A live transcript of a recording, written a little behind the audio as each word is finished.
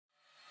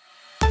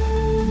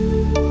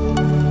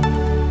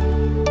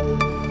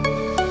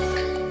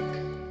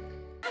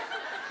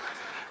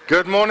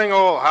Good morning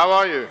all. How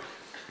are you?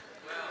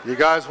 You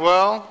guys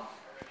well?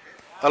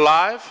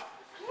 Alive?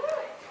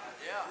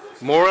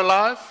 More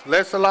alive?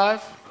 Less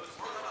alive?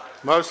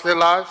 Mostly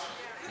alive?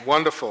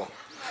 Wonderful.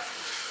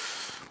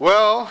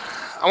 Well,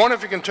 I wonder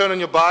if you can turn in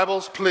your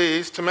Bibles,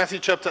 please, to Matthew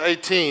chapter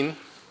 18.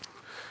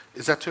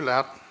 Is that too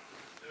loud?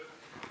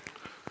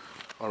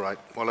 All right.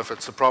 Well, if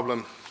it's a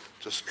problem,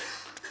 just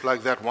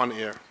plug that one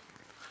ear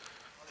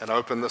and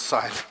open this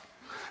side.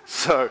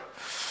 So,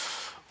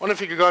 I wonder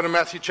if you could go to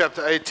Matthew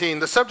chapter 18.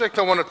 The subject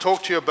I want to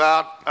talk to you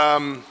about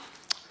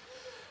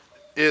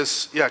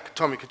is,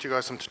 Tommy, could you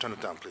guys to turn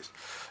it down, please?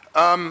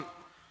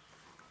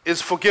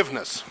 Is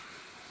forgiveness.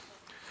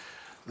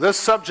 This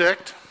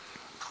subject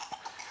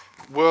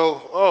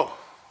will, oh,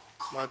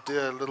 my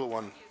dear little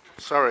one.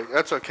 Sorry,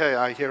 that's okay,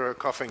 I hear her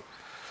coughing.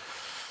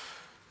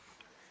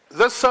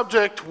 This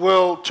subject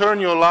will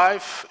turn your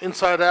life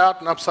inside out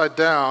and upside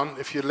down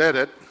if you let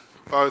it,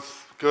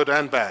 both good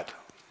and bad.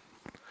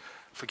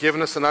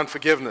 Forgiveness and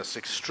unforgiveness,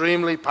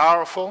 extremely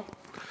powerful,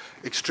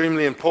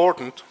 extremely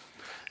important,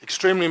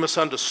 extremely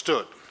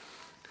misunderstood.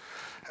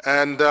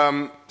 And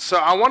so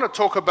I want to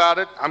talk about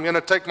it. I'm going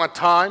to take my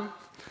time.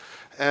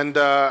 And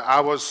I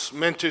was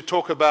meant to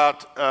talk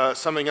about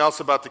something else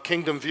about the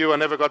kingdom view. I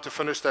never got to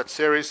finish that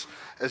series.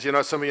 As you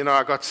know, some of you know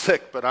I got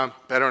sick, but I'm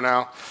better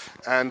now.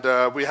 And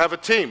we have a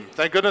team.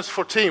 Thank goodness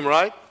for team,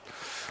 right?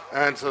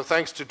 And so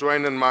thanks to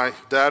Dwayne and my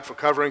dad for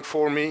covering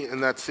for me in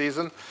that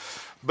season.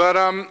 But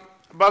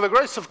by the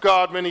grace of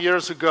God, many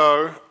years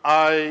ago,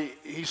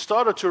 he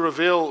started to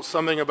reveal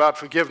something about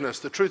forgiveness,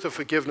 the truth of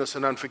forgiveness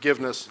and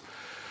unforgiveness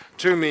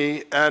to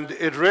me. And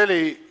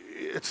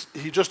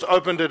he just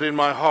opened it in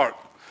my heart.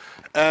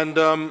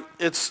 And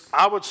it's,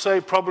 I would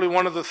say, probably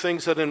one of the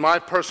things that in my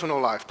personal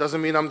life,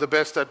 doesn't mean I'm the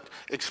best at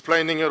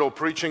explaining it or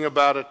preaching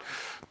about it,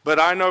 but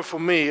I know for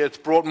me, it's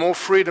brought more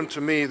freedom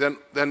to me than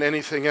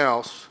anything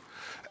else.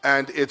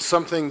 And it's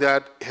something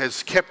that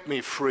has kept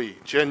me free,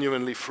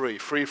 genuinely free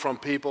from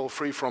people,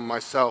 free from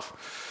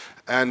myself.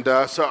 And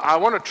so I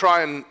want to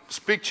try and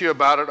speak to you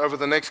about it over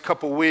the next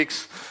couple of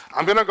weeks.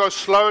 I'm going to go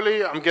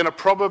slowly. I'm going to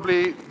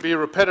probably be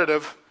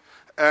repetitive.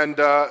 And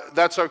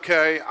that's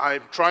okay.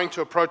 I'm trying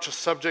to approach a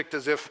subject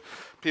as if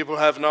people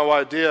have no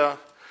idea,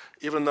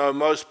 even though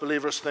most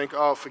believers think,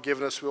 oh,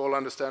 forgiveness, we all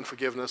understand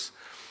forgiveness.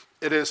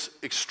 It is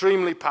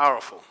extremely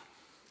powerful,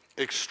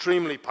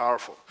 extremely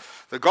powerful.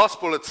 The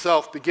gospel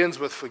itself begins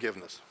with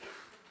forgiveness.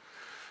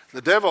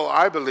 The devil,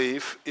 I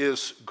believe,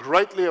 is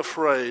greatly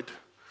afraid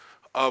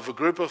of a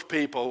group of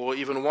people or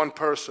even one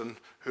person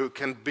who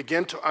can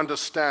begin to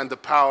understand the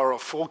power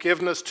of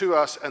forgiveness to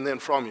us and then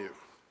from you.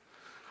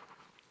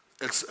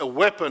 It's a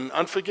weapon.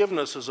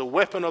 Unforgiveness is a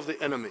weapon of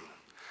the enemy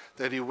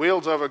that he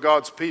wields over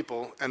God's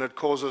people, and it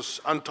causes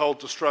untold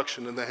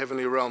destruction in the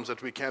heavenly realms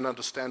that we can't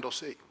understand or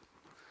see.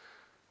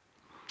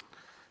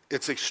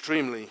 It's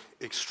extremely,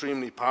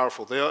 extremely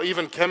powerful. There are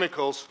even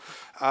chemicals.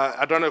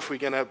 I don't know if we're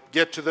going to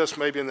get to this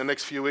maybe in the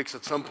next few weeks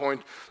at some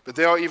point, but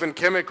there are even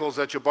chemicals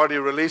that your body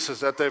releases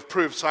that they've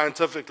proved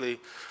scientifically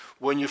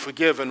when you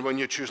forgive and when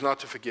you choose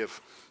not to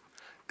forgive.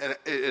 And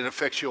it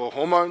affects your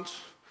hormones.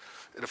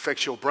 It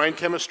affects your brain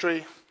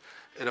chemistry.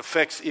 It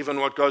affects even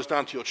what goes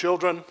down to your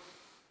children.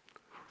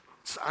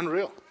 It's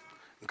unreal.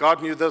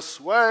 God knew this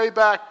way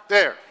back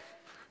there.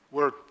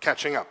 We're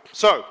catching up.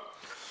 So,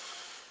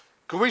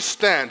 can we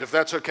stand, if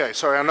that's okay?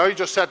 Sorry, I know you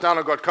just sat down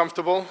and got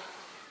comfortable,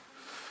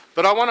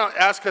 but I want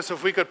to ask us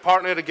if we could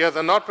partner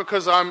together, not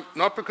because I'm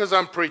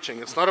preaching.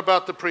 It's not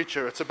about the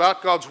preacher. It's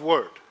about God's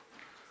word.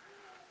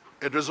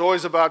 It is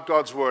always about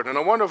God's word. And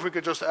I wonder if we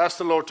could just ask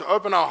the Lord to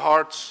open our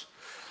hearts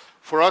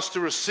for us to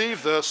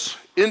receive this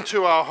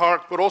into our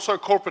heart, but also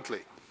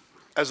corporately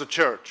as a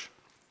church.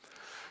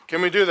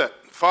 Can we do that?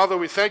 Father,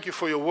 we thank you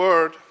for your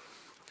word.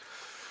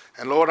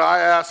 And Lord, I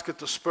ask that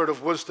the spirit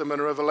of wisdom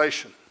and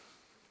revelation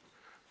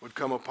would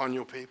come upon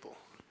your people.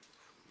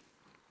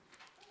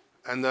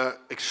 And the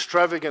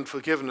extravagant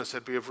forgiveness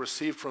that we have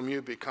received from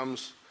you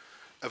becomes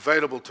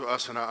available to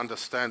us in our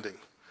understanding.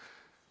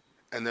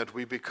 And that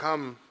we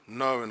become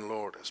known,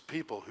 Lord, as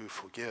people who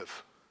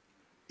forgive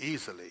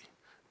easily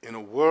in a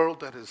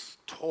world that is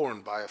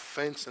torn by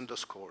offense and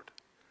discord.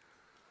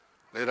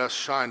 Let us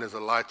shine as a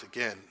light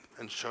again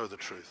and show the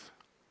truth.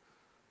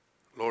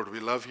 Lord, we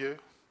love you.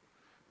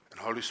 And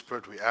Holy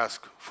Spirit, we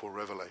ask for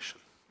revelation.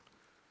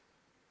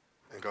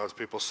 And God's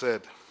people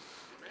said,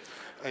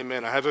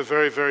 Amen. I have a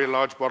very, very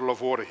large bottle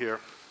of water here.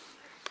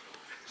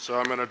 So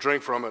I'm going to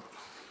drink from it.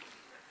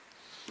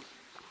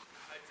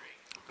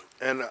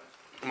 And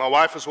my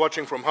wife is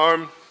watching from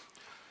home.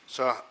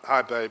 So,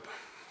 hi, babe.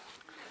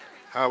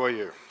 How are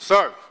you?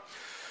 So,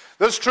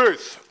 this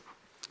truth,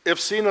 if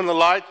seen in the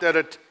light, that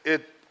it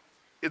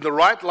in the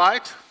right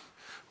light,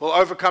 will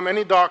overcome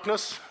any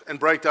darkness and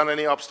break down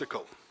any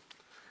obstacle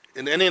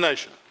in any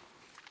nation,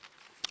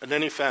 in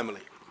any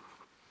family.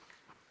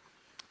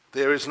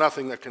 There is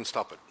nothing that can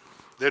stop it.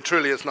 There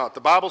truly is not.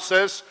 The Bible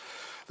says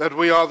that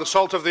we are the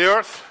salt of the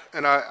earth,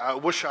 and I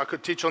wish I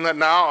could teach on that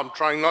now. I'm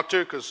trying not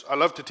to because I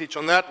love to teach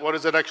on that. What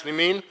does it actually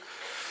mean?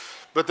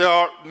 But there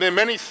are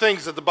many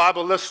things that the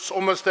Bible lists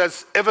almost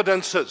as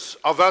evidences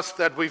of us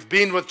that we've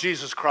been with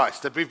Jesus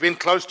Christ, that we've been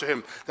close to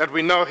him, that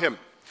we know him.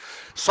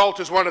 Salt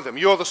is one of them.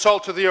 You are the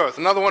salt of the earth.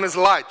 Another one is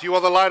light. You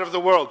are the light of the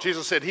world.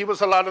 Jesus said he was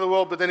the light of the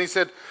world, but then he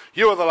said,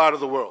 you are the light of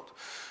the world.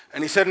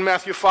 And he said in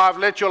Matthew 5,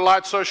 let your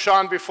light so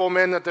shine before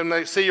men that when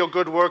they see your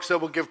good works, they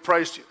will give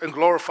praise and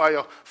glorify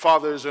your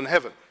Father who is in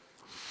heaven.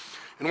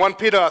 In 1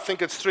 Peter, I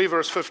think it's 3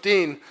 verse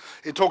 15,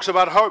 it talks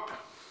about hope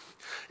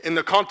in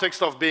the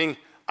context of being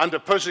under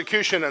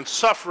persecution and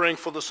suffering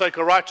for the sake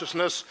of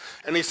righteousness.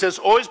 And he says,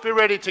 always be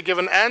ready to give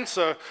an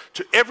answer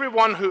to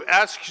everyone who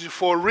asks you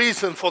for a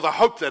reason for the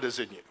hope that is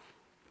in you.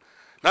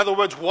 In other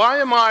words, why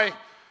am I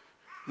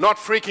not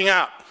freaking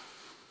out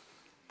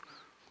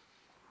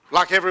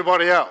like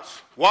everybody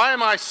else? Why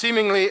am I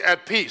seemingly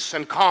at peace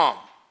and calm?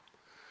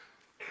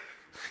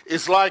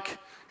 It's like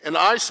an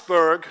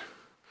iceberg,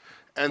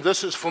 and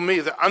this is for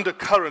me the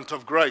undercurrent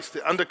of grace,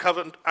 the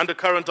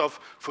undercurrent of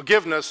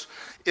forgiveness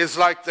is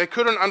like they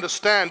couldn't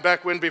understand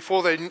back when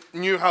before they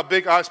knew how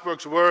big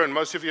icebergs were, and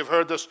most of you have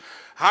heard this.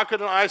 How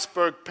could an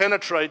iceberg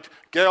penetrate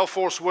gale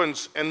force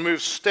winds and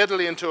move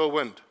steadily into a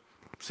wind,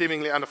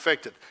 seemingly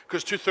unaffected?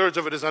 Because 2/3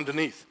 of it is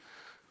underneath.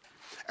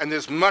 And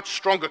there's much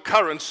stronger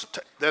currents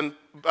than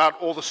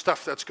about all the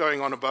stuff that's going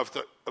on above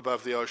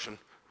the ocean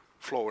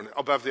floor,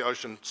 above the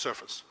ocean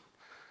surface.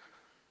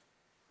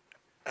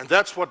 And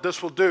that's what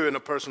this will do in a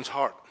person's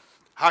heart.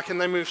 How can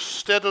they move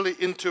steadily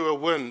into a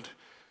wind,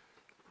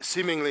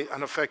 seemingly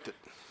unaffected?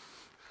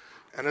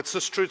 And it's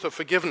this truth of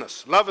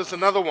forgiveness. Love is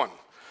another one.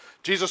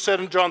 Jesus said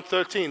in John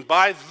 13,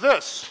 by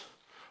this,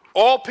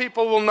 all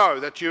people will know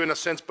that you in a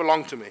sense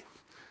belong to me,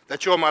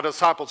 that you're my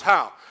disciples.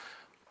 How?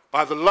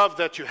 By the love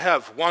that you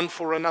have one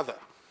for another.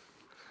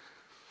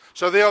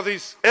 So there are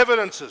these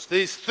evidences,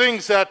 these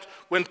things that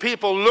when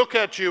people look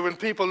at you, when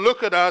people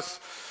look at us,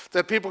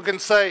 that people can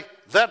say,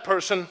 that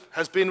person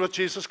has been with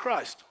Jesus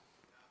Christ.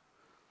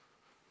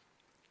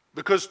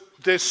 Because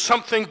there's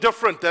something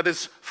different that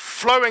is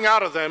flowing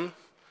out of them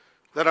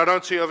that I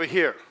don't see over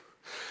here.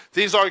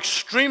 These are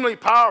extremely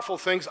powerful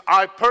things.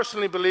 I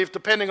personally believe,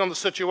 depending on the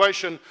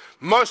situation,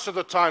 most of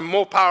the time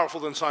more powerful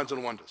than signs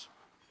and wonders.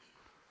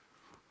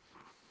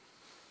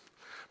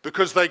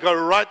 Because they go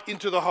right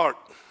into the heart.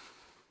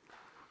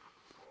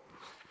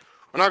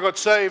 When I got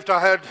saved, I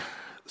had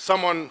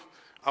someone,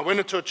 I went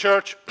into a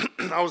church,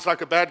 I was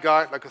like a bad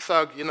guy, like a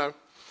thug, you know.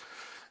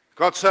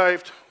 Got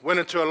saved, went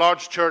into a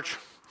large church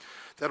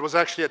that was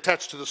actually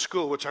attached to the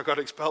school, which I got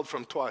expelled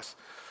from twice.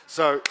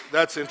 So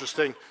that's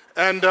interesting.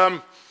 And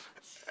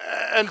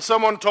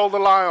someone told a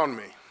lie on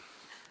me.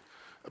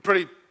 A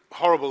pretty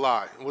horrible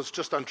lie. It was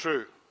just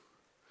untrue.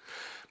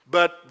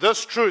 But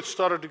this truth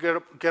started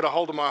to get a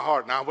hold of my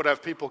heart. Now, I would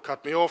have people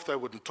cut me off. They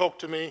wouldn't talk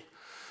to me.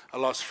 I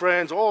lost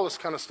friends, all this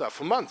kind of stuff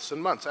for months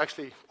and months,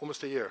 actually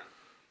almost a year.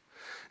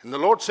 And the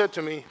Lord said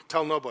to me,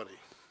 tell nobody.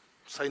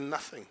 Say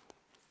nothing.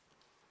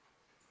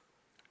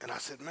 And I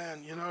said,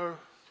 man, you know,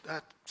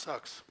 that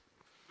sucks.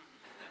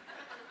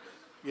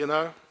 You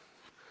know?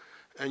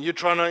 And you're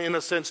trying to, in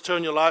a sense,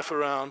 turn your life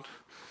around.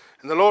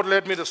 And the Lord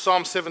led me to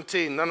Psalm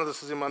 17. None of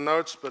this is in my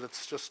notes, but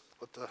it's just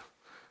what the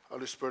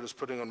Holy Spirit is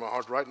putting on my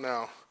heart right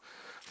now.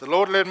 The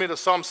Lord led me to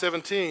Psalm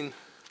 17,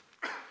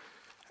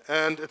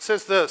 and it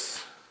says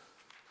this.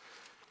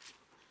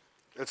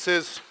 It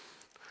says,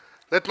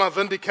 let my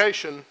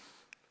vindication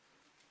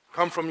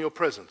come from your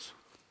presence.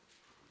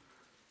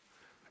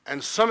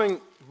 And something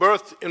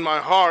birthed in my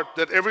heart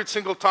that every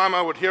single time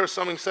I would hear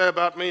something say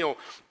about me, or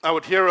I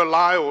would hear a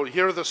lie, or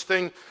hear this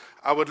thing,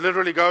 I would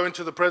literally go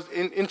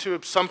into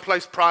some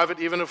place private,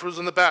 even if it was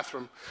in the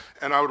bathroom,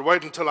 and I would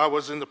wait until I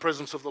was in the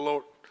presence of the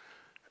Lord,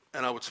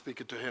 and I would speak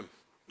it to him,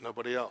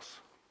 nobody else.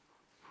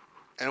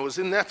 And it was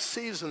in that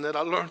season that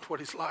I learned what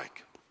he's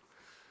like,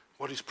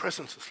 what his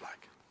presence is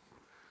like.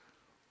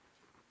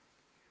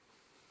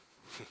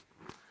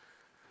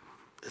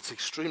 It's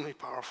extremely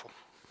powerful.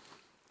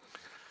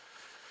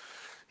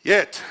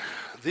 Yet,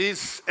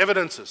 these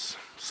evidences,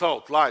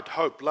 salt, light,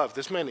 hope, love,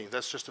 there's many,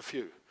 that's just a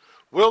few,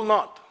 will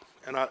not,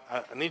 and I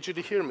need you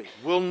to hear me,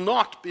 will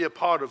not be a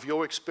part of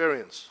your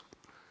experience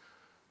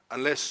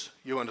unless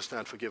you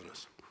understand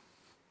forgiveness.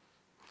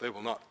 They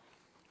will not.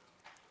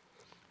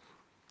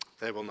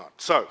 They will not.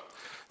 So,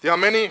 there are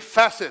many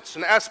facets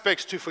and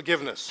aspects to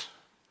forgiveness.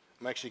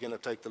 I'm actually going to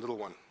take the little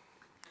one.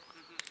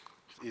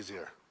 It's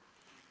easier.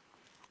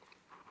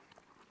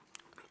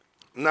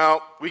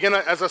 Now, we're going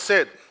to, as I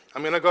said,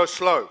 I'm going to go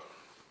slow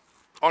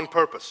on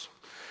purpose.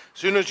 As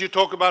soon as you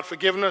talk about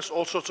forgiveness,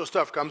 all sorts of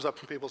stuff comes up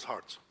in people's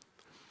hearts.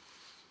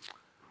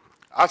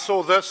 I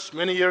saw this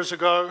many years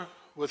ago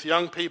with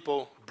young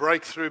people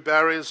break through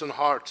barriers in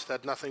hearts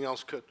that nothing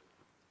else could.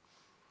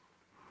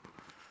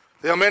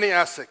 There are many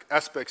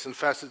aspects and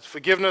facets.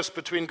 Forgiveness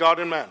between God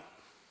and man,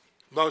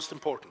 most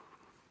important.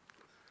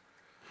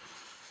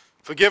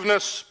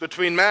 Forgiveness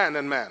between man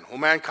and man, or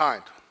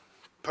mankind,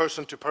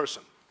 person to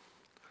person.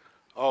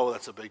 Oh,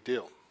 that's a big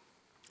deal.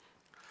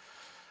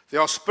 There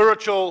are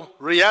spiritual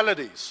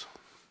realities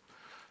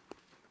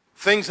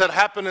things that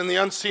happen in the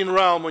unseen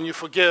realm when you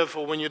forgive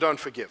or when you don't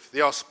forgive.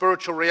 There are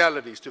spiritual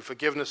realities to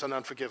forgiveness and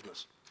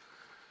unforgiveness.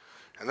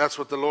 And that's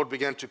what the Lord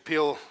began to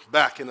peel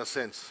back, in a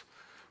sense,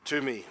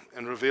 to me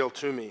and reveal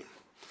to me.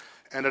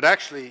 And it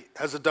actually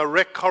has a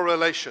direct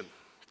correlation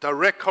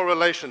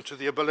to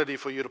the ability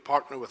for you to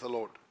partner with the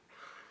Lord.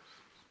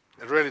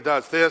 It really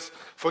does. There's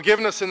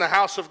forgiveness in the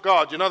house of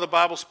God. You know, the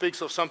Bible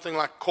speaks of something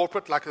like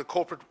corporate, like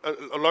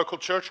a local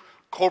church,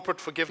 corporate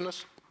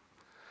forgiveness.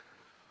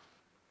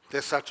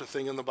 There's such a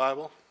thing in the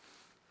Bible.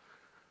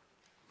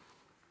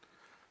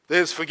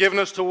 There's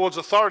forgiveness towards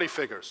authority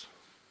figures,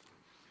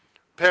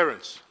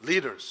 parents,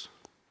 leaders.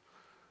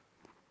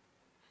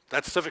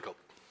 That's difficult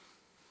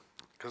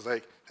because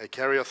they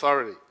carry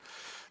authority.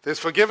 There's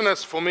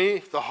forgiveness, for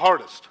me, the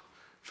hardest.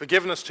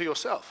 Forgiveness to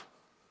yourself.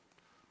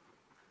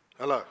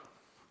 Hello.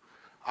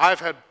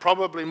 I've had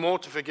probably more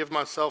to forgive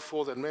myself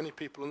for than many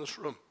people in this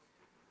room.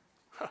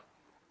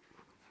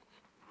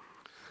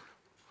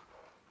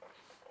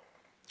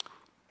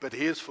 But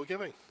He is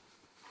forgiving.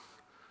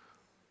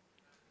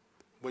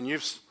 When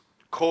you've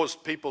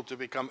caused people to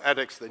become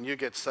addicts, then you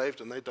get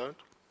saved and they don't.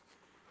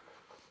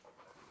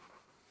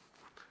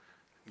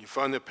 You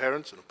phone their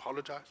parents and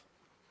apologize.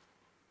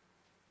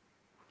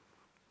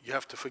 You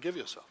have to forgive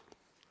yourself.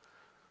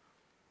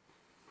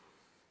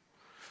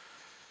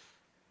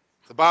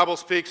 The Bible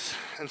speaks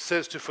and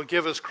says to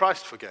forgive as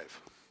Christ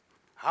forgave.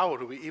 How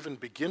do we even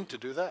begin to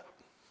do that?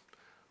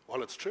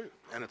 Well, it's true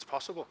and it's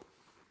possible.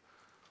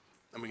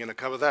 And we're going to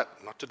cover that,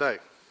 not today.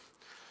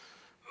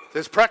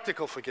 There's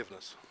practical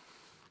forgiveness.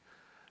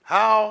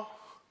 How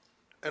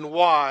and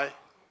why,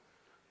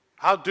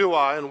 how do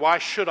I and why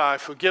should I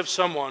forgive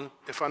someone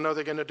if I know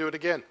they're going to do it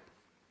again?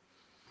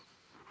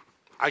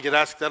 I get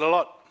asked that a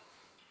lot.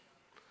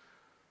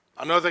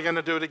 I know they're going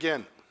to do it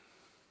again.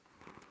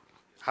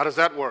 How does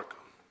that work?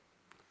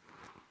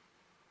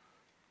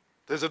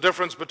 There's a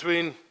difference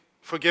between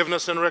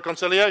forgiveness and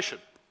reconciliation.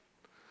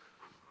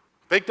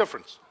 Big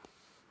difference.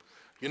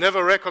 You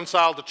never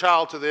reconcile the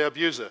child to their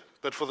abuser,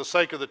 but for the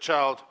sake of the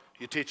child,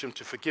 you teach him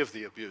to forgive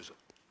the abuser.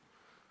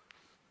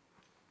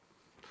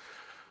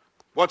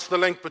 What's the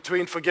link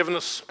between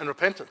forgiveness and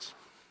repentance?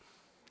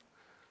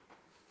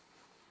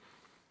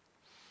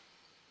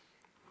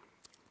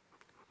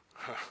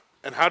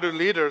 And how do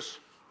leaders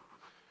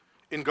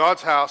in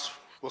God's house,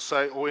 will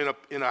say, or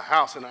in a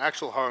house, in an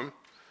actual home,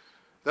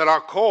 that are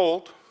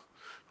called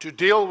to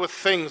deal with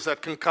things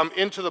that can come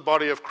into the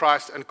body of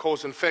Christ and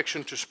cause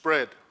infection to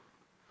spread?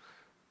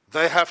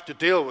 They have to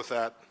deal with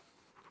that.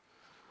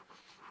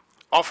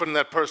 Often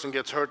that person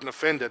gets hurt and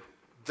offended,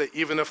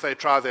 even if they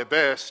try their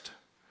best.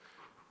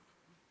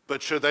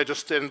 But should they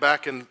just stand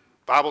back? And the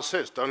Bible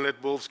says, don't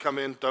let wolves come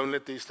in, don't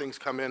let these things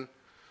come in.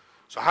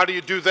 So how do you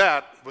do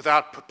that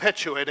without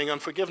perpetuating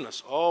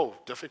unforgiveness? Oh,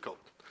 difficult.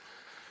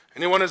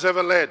 Anyone who's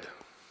ever led?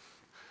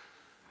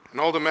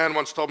 An older man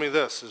once told me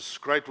this, his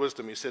great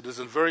wisdom. He said, there's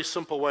a very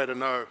simple way to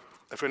know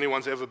if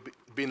anyone's ever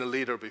been a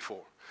leader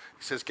before.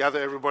 He says, gather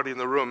everybody in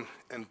the room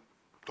and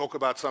talk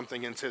about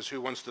something and says, who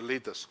wants to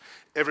lead this?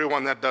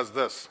 Everyone that does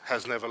this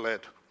has never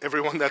led.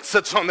 Everyone that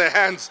sits on their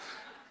hands,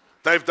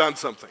 they've done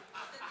something.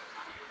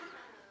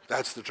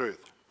 That's the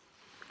truth.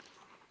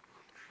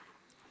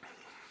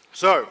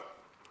 So,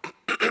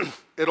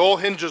 it all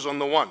hinges on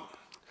the one,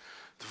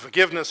 the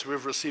forgiveness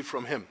we've received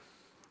from Him.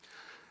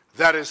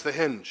 That is the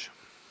hinge.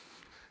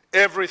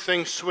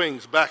 Everything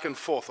swings back and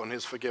forth on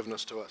His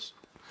forgiveness to us.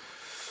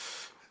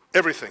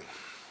 Everything.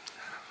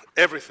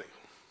 Everything.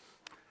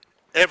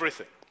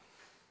 Everything.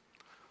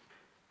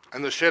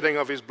 And the shedding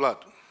of His blood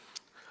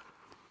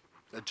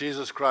that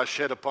Jesus Christ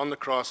shed upon the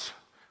cross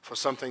for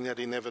something that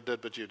He never did,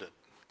 but you did.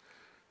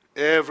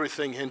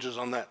 Everything hinges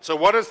on that. So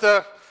what is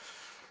the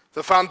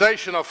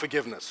foundation of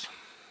forgiveness?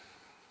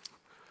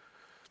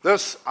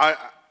 This I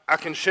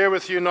can share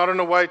with you, not in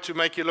a way to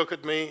make you look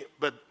at me,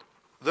 but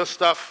this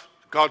stuff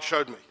God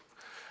showed me.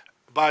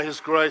 By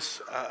His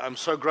grace, I'm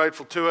so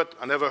grateful to it.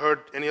 I never heard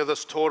any of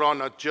this taught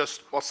on,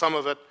 some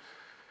of it,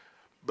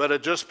 but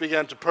it just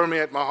began to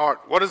permeate my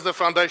heart. What is the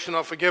foundation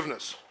of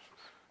forgiveness?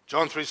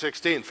 John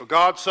 3:16, for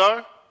God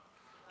so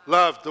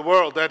loved the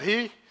world that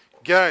He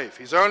gave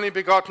His only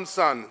begotten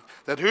Son,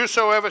 that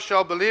whosoever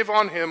shall believe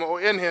on Him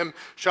or in Him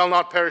shall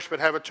not perish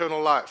but have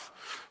eternal life.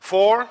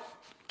 For,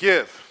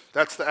 give.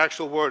 That's the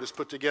actual word is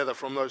put together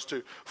from those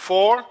two.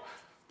 For,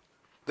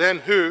 then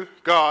who?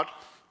 God.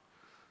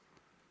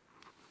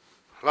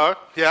 Hello?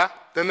 Yeah?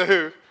 Then the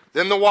who.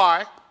 Then the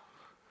why.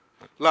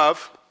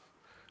 Love.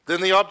 Then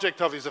the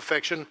object of His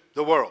affection,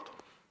 the world.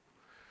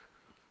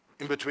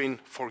 In between,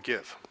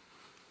 forgive.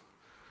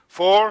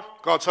 For,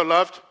 God so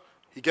loved,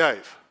 He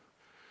gave.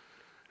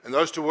 And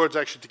those two words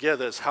actually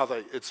together is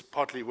it's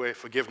partly where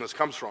forgiveness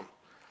comes from.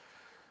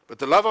 But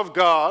the love of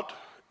God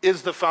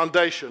is the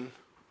foundation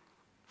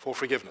for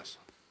forgiveness.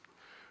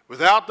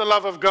 Without the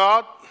love of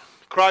God,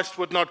 Christ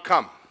would not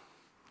come.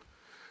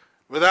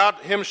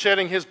 Without Him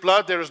shedding His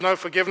blood, there is no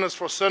forgiveness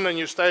for sin and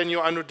you stay in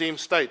your unredeemed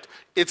state.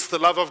 It's the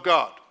love of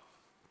God.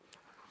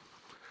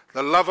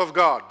 The love of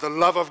God, the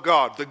love of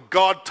God, the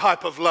God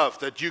type of love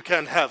that you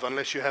can't have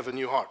unless you have a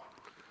new heart.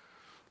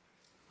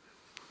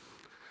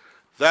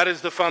 That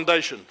is the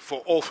foundation for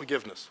all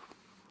forgiveness.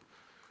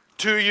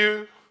 To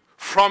you,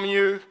 from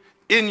you,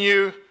 in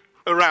you,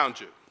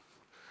 around you.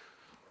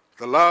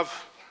 The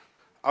love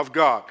of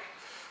God.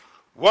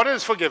 What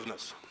is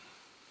forgiveness?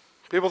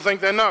 People think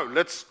they know.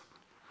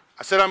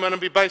 I said I'm going to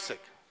be basic,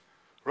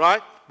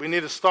 right? We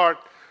need to start.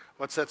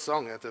 What's that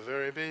song? At the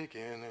very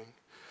beginning.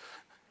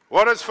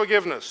 What is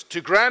forgiveness?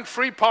 To grant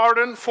free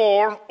pardon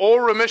for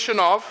or remission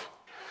of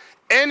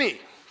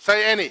any,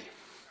 say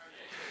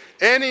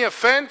any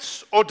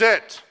offense or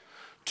debt.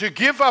 To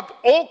give up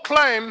all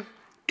claim,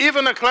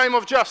 even a claim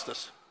of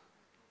justice.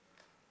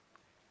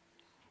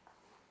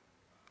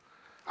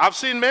 I've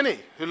seen many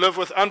who live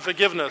with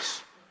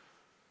unforgiveness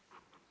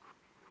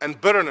and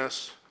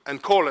bitterness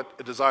and call it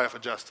a desire for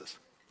justice.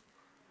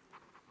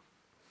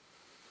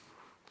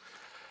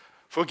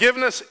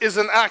 Forgiveness is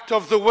an act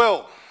of the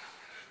will,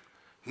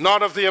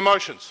 not of the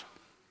emotions.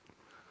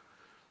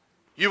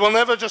 You will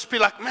never just be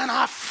like, man,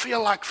 I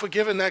feel like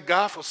forgiving that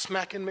guy for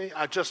smacking me.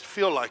 I just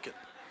feel like it.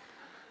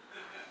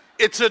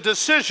 It's a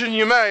decision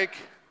you make.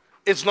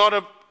 It's not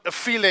a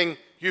feeling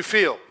you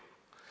feel.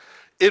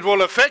 It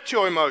will affect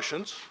your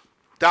emotions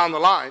down the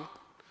line,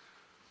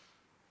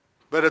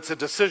 but it's a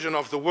decision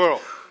of the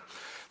world.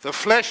 The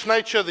flesh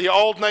nature, the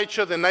old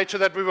nature, the nature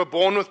that we were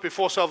born with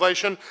before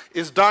salvation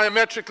is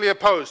diametrically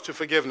opposed to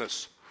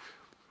forgiveness.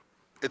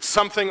 It's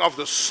something of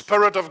the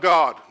Spirit of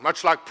God,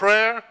 much like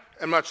prayer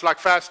and much like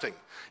fasting.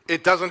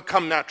 It doesn't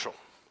come natural.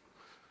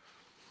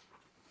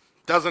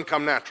 Doesn't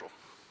come natural.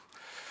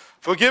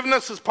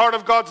 Forgiveness is part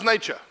of God's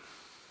nature.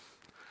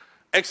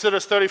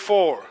 Exodus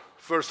 34,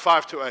 verse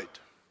 5 to 8.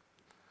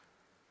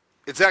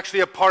 It's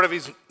actually a part of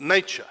his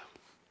nature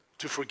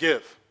to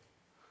forgive.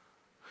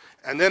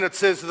 And then it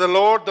says, the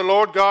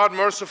Lord God,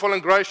 merciful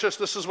and gracious.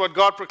 This is what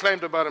God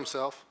proclaimed about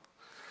himself.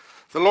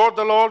 The Lord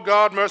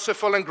God,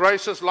 merciful and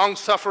gracious,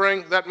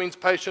 long-suffering. That means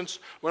patience.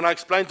 When I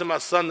explained to my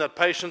son that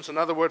patience,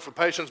 another word for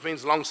patience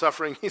means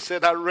long-suffering, he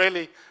said, I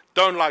really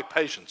don't like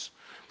patience.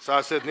 So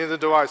I said, neither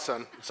do I,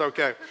 son. It's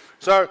okay.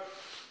 So,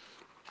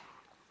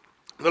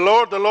 the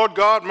Lord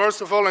God,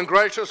 merciful and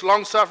gracious,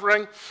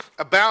 long-suffering,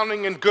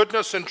 abounding in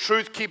goodness and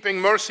truth, keeping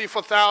mercy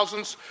for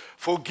thousands,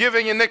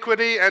 forgiving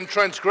iniquity and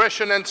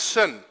transgression and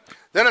sin.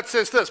 Then it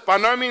says this, by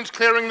no means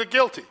clearing the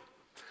guilty,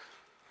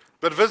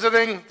 but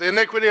visiting the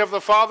iniquity of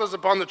the fathers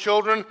upon the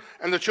children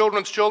and the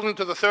children's children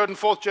to the third and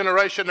fourth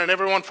generation, and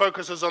everyone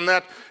focuses on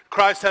that.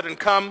 Christ hadn't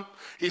come.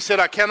 He said,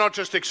 I cannot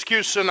just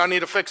excuse sin, I need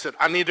to fix it.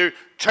 I need to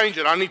change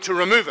it. I need to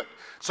remove it.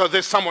 So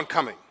there's someone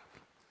coming.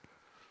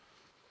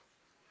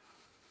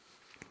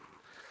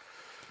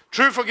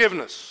 True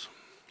forgiveness,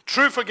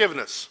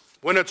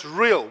 when it's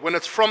real, when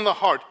it's from the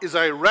heart, is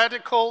a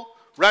radical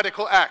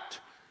act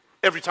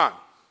every time.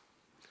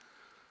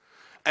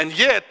 And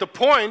yet, the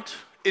point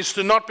is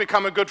to not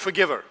become a good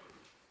forgiver.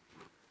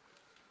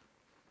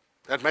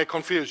 That may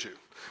confuse you.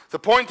 The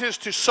point is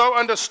to so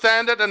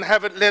understand it and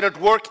let it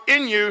work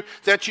in you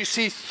that you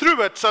see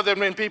through it, so that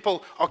when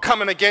people are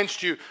coming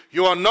against you,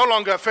 you are no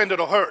longer offended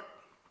or hurt.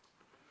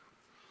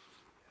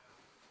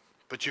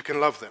 But you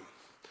can love them,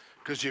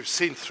 because you've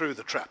seen through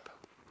the trap.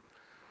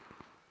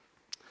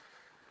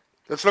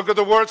 Let's look at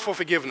the words for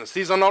forgiveness.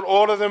 These are not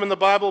all of them in the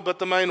Bible, but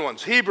the main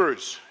ones.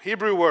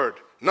 Hebrew word,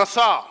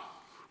 nasa.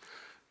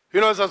 Who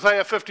knows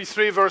Isaiah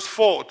 53 verse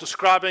 4,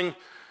 describing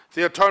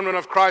the atonement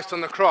of Christ on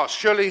the cross?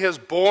 Surely he has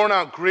borne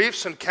our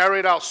griefs and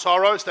carried our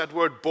sorrows. That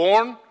word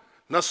borne,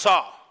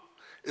 nasa.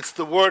 It's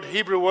the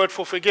Hebrew word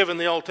for forgive in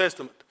the Old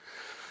Testament.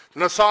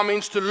 Nasa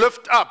means to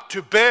lift up,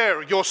 to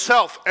bear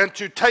yourself, and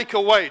to take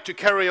away, to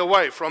carry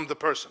away from the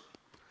person.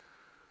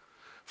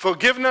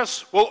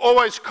 Forgiveness will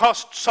always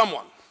cost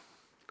someone.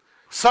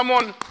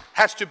 Someone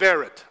has to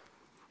bear it.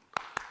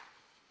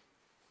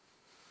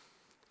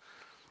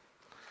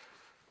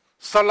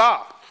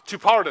 Salah, to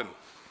pardon.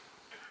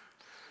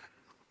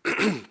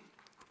 In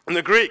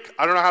the Greek,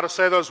 I don't know how to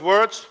say those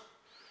words,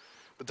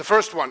 but the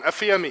first one,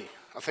 aphiemi,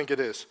 I think it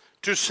is.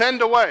 To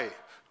send away,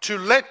 to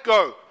let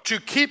go, to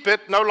keep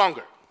it no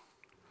longer.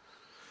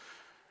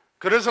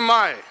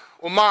 Charizomai,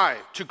 or mai,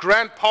 to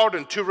grant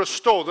pardon, to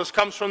restore. This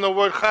comes from the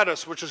word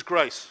charis, which is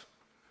grace,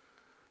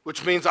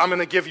 which means I'm going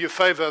to give you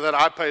favor that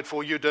I paid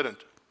for, you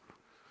didn't.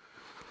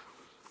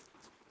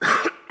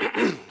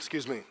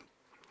 Excuse me.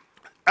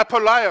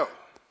 Apolaio.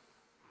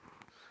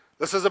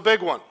 This is a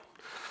big one.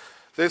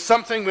 There's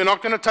something, we're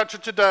not going to touch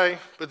it today,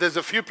 but there's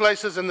a few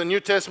places in the New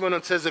Testament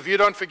that says if you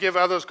don't forgive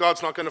others,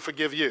 God's not going to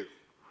forgive you.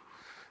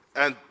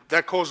 And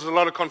that causes a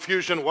lot of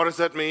confusion. What does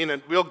that mean?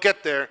 And we'll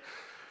get there.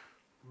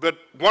 But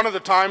one of the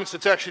times,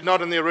 it's actually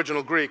not in the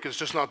original Greek. It's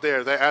just not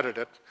there. They added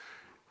it.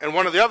 And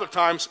one of the other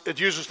times, it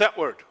uses that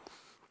word,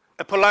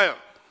 apolaio.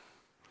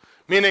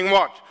 Meaning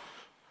what?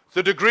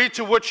 The degree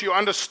to which you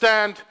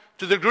understand,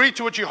 to the degree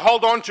to which you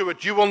hold on to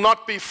it, you will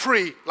not be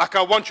free like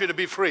I want you to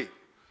be free.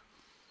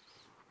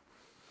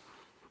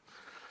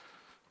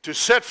 To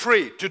set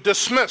free, to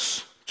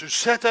dismiss, to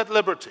set at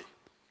liberty.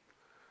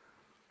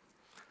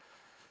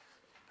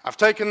 I've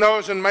taken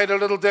those and made a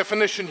little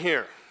definition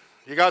here.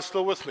 You guys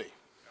still with me?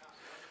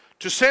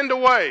 To send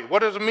away, what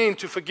does it mean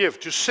to forgive?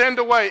 To send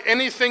away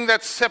anything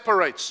that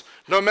separates,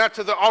 no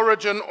matter the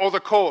origin or the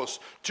cause.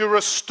 To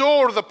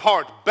restore the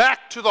part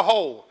back to the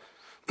whole,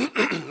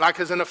 like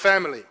as in a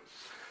family.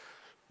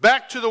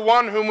 Back to the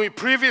one whom we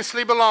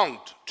previously belonged.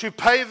 To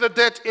pay the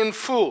debt in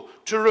full.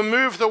 To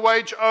remove the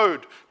wage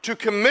owed. To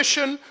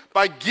commission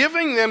by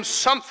giving them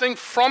something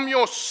from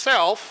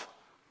yourself,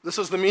 this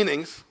is the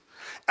meanings,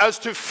 as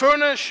to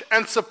furnish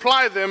and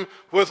supply them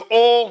with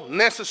all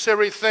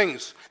necessary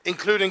things,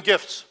 including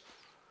gifts.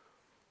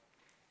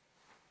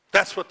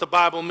 That's what the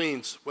Bible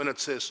means when it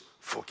says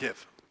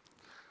forgive.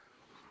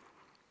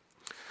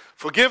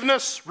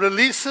 Forgiveness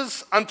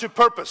releases unto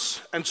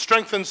purpose and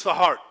strengthens the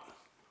heart.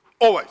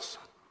 Always.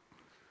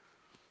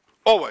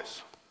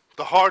 Always.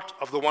 The heart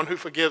of the one who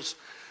forgives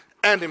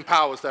and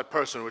empowers that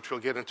person, which we'll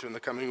get into in the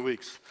coming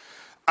weeks.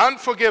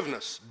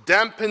 Unforgiveness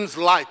dampens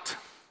light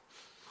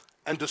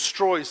and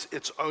destroys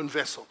its own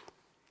vessel.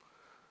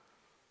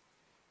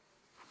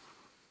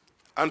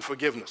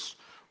 Unforgiveness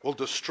will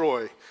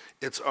destroy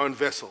its own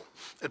vessel.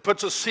 It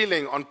puts a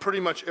ceiling on pretty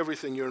much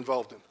everything you're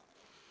involved in.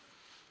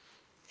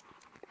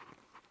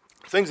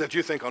 Things that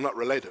you think are not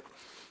related.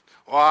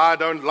 Oh, I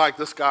don't like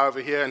this guy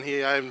over here and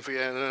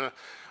here,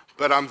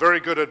 but I'm very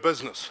good at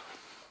business.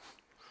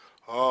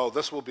 Oh,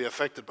 this will be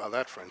affected by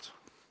that, friends.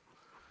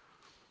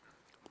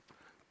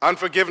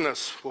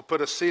 Unforgiveness will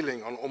put a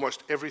ceiling on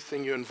almost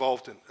everything you're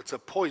involved in. It's a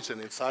poison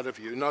inside of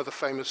you. You know the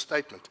famous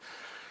statement.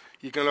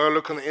 You can go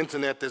look on the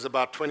internet. There's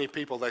about 20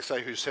 people, they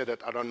say, who said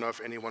it. I don't know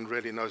if anyone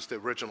really knows the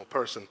original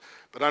person.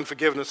 But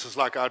unforgiveness is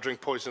like I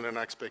drink poison and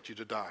I expect you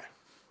to die.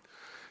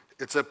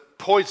 It's a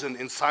poison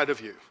inside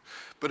of you.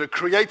 But it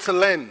creates a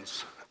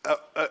lens.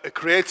 It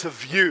creates a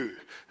view,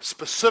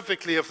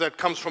 specifically if that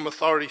comes from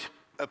authority,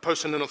 a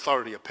person in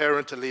authority, a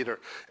parent, a leader.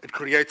 It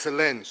creates a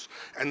lens.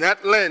 And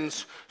that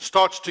lens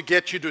starts to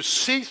get you to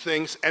see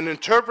things and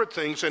interpret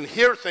things and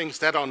hear things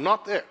that are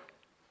not there.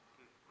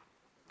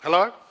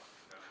 Hello?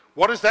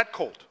 What is that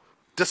called?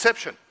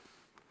 Deception.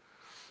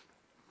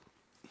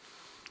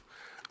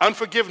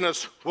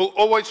 Unforgiveness will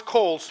always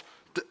cause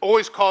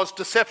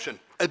deception,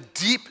 a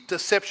deep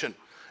deception.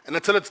 And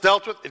until it's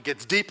dealt with, it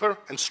gets deeper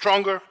and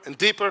stronger and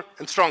deeper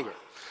and stronger.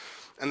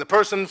 And the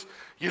persons,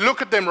 you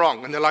look at them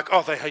wrong and they're like,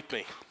 oh, they hate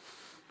me.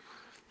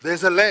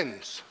 There's a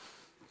lens.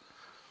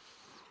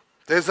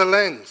 There's a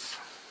lens.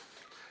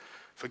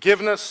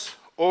 Forgiveness,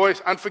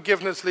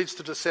 unforgiveness leads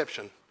to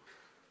deception.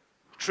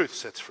 Truth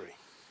sets free.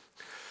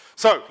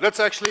 So, let's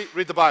actually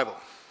read the Bible.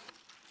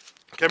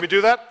 Can we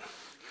do that?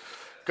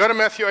 Go to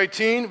Matthew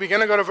 18. We're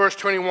going to go to verse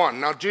 21.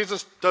 Now,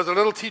 Jesus does a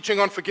little teaching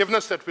on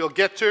forgiveness that we'll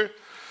get to,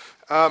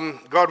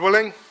 God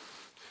willing.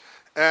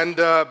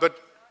 But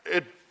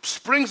it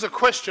springs a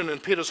question in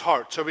Peter's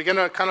heart. So we're going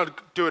to kind of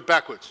do it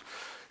backwards.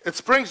 It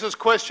springs this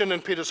question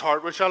in Peter's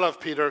heart, which I love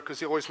Peter because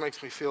he always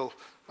makes me feel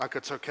like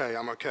it's okay,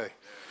 I'm okay.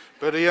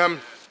 But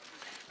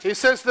he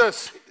says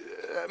this,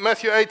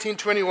 Matthew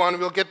 18:21.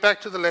 We'll get back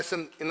to the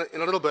lesson in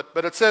a little bit.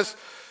 But it says,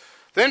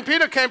 then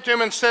Peter came to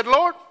him and said,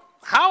 Lord,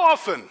 how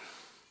often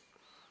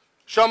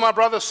shall my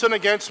brother sin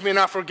against me and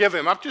I forgive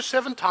him? Up to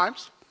 7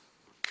 times.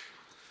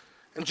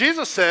 And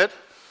Jesus said,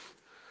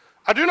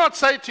 I do not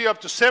say to you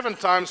up to 7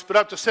 times, but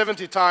up to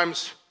 70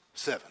 times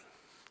 7.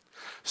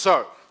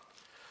 So,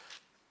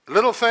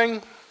 little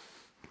thing,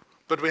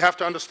 but we have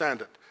to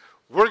understand it.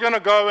 We're going to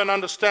go and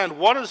understand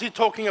what is he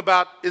talking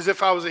about as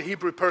if I was a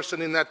Hebrew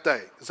person in that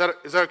day. Is that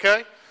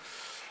okay?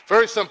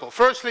 Very simple.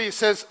 Firstly, he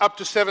says up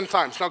to 7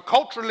 times. Now,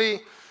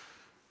 culturally,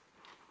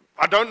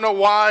 I don't know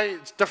why.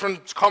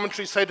 Different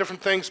commentaries say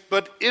different things.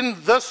 But in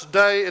this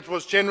day, it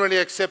was generally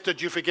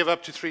accepted you forgive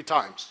up to 3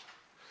 times.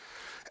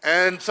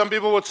 And some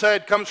people would say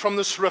it comes from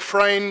this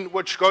refrain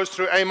which goes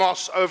through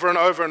Amos over and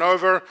over and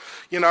over.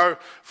 You know,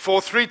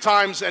 for 3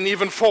 times and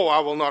even 4, I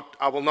will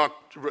not,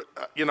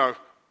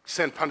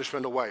 send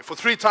punishment away. For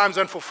 3 times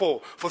and for 4.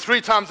 For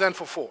 3 times and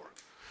for 4.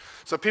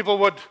 So people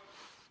would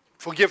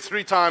forgive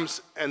 3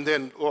 times and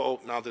then,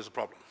 now there's a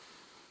problem.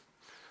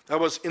 That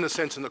was, in a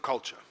sense, in the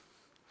culture.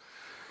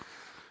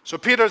 So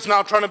Peter's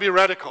now trying to be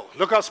radical.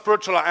 Look how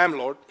spiritual I am,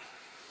 Lord.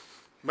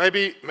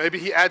 Maybe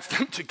he adds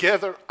them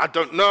together. I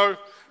don't know.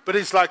 But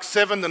he's like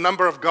 7, the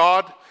number of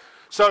God.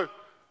 So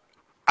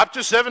up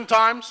to 7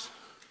 times.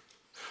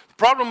 The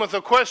problem with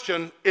the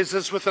question is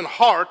it's within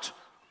heart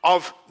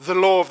of the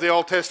law of the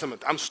Old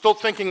Testament. I'm still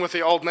thinking with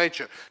the old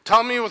nature.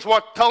 Tell me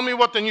what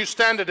the new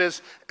standard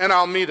is, and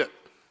I'll meet it.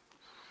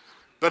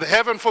 But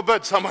heaven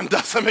forbid someone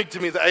does something to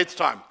me the 8th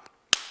time.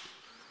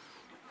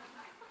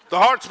 The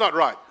heart's not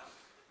right.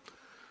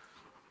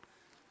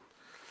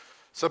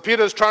 So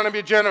Peter's trying to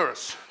be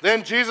generous.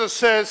 Then Jesus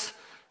says,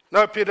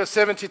 no, Peter,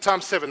 70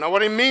 times 7. Now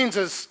what he means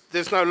is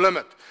there's no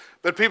limit.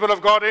 But people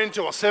have got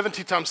into,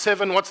 70 times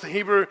 7, what's the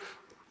Hebrew?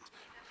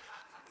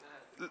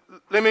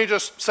 Let me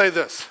just say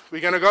this. We're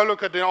going to go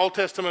look at the Old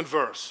Testament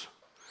verse.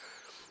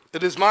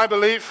 It is my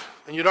belief,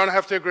 and you don't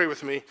have to agree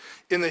with me,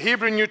 in the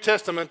Hebrew New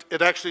Testament,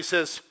 it actually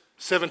says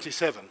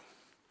 77.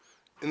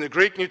 In the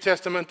Greek New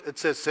Testament, it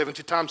says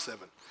 70 times 7.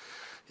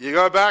 You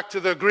go back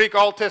to the Greek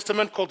Old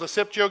Testament called the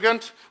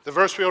Septuagint, the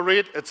verse we'll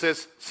read, it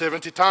says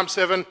 70 times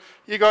 7.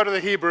 You go to the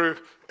Hebrew,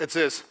 it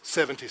says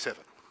 77.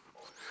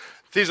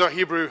 These are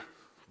Hebrew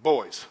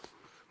boys,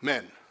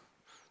 men,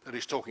 that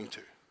he's talking to.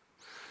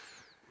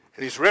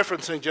 And he's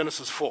referencing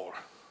Genesis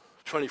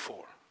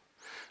 4:24.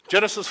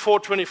 Genesis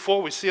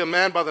 4:24, we see a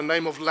man by the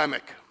name of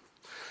Lamech.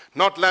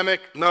 Not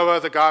Lamech,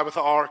 Noah, the guy with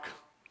the ark.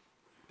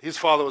 His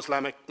father was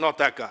Lamech, not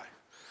that guy.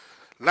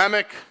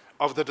 Lamech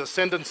of the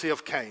descendancy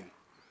of Cain.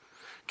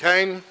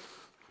 Cain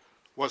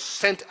was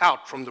sent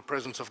out from the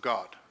presence of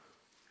God,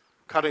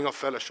 cutting off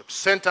fellowship.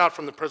 Sent out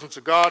from the presence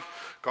of God.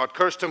 God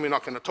cursed him. We're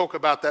not going to talk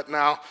about that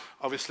now.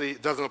 Obviously,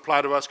 it doesn't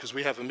apply to us because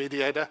we have a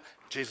mediator,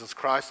 Jesus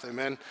Christ,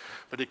 amen.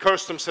 But he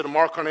cursed him, set a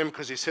mark on him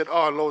because he said,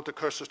 oh, Lord, the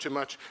curse is too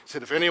much. He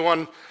said, if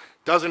anyone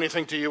does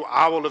anything to you,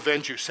 I will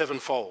avenge you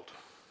sevenfold.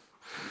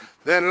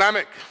 Then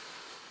Lamech,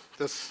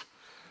 this,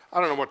 I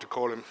don't know what to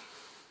call him,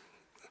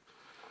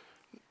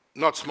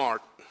 not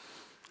smart.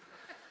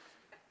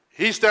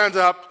 He stands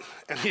up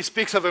and he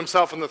speaks of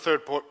himself in the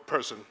third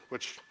person,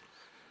 which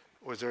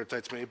always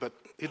irritates me, but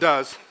he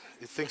does.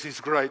 He thinks he's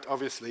great,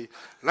 obviously.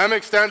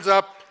 Lamech stands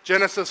up,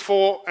 Genesis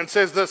 4, and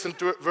says this in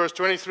verse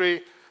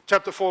 23,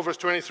 chapter 4, verse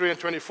 23 and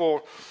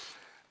 24.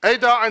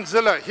 Adah and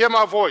Zillah, hear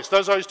my voice.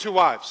 Those are his two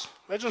wives.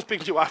 Imagine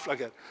speaking to your wife like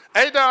that.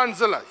 Adah and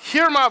Zillah,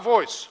 hear my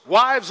voice.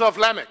 Wives of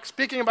Lamech,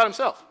 speaking about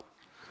himself.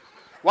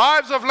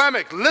 Wives of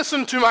Lamech,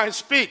 listen to my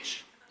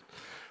speech.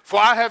 For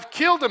I have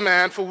killed a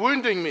man for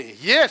wounding me.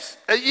 Yes,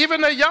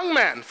 even a young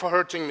man for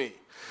hurting me.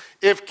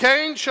 If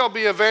Cain shall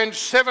be avenged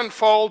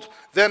sevenfold,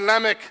 then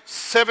Lamech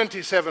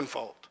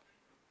 77-fold.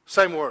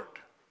 Same word.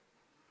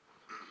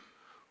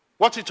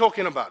 What's he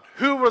talking about?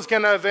 Who was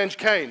going to avenge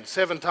Cain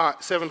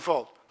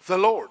sevenfold? The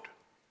Lord.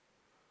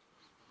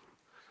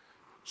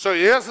 So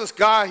here's this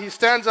guy, he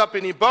stands up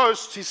and he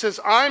boasts. He says,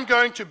 I'm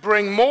going to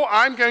bring more,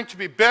 I'm going to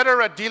be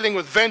better at dealing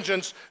with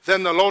vengeance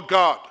than the Lord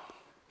God.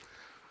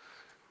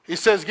 He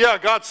says, yeah,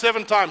 God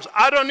 7 times.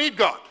 I don't need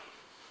God.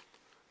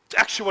 It's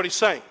actually what he's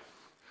saying.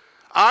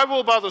 I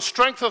will, by the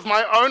strength of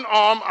my own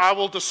arm, I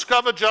will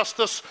discover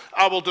justice.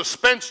 I will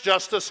dispense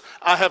justice.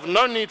 I have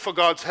no need for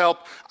God's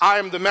help. I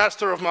am the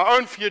master of my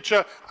own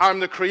future. I'm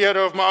the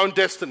creator of my own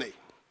destiny.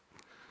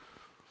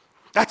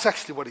 That's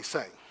actually what he's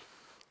saying.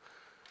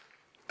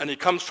 And he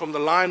comes from the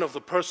line of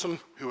the person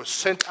who was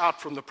sent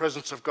out from the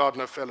presence of God,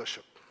 no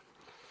fellowship.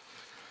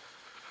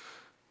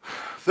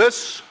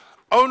 This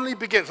only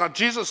begins. Now,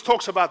 Jesus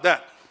talks about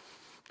that.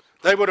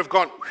 They would have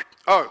gone,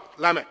 oh,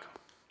 Lamech.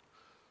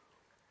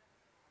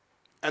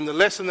 And the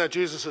lesson that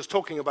Jesus is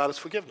talking about is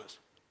forgiveness.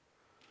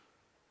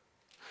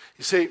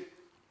 You see,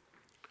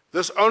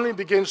 this only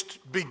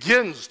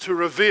begins to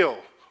reveal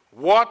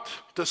what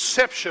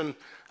deception,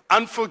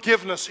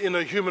 unforgiveness in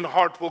a human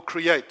heart will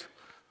create.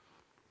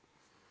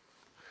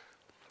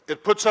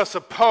 It puts us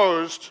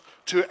opposed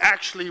to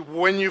actually,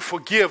 when you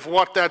forgive,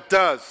 what that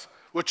does,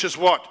 which is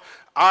what?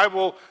 I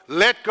will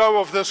let go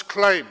of this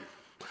claim.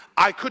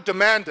 I could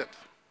demand it.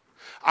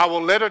 I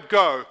will let it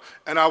go,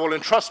 and I will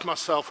entrust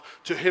myself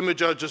to him who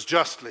judges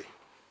justly.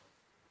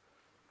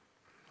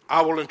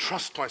 I will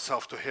entrust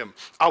myself to him.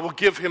 I will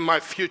give him my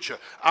future.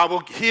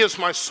 He is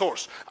my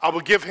source. I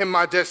will give him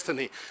my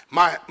destiny.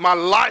 My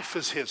life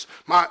is his.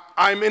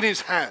 I'm in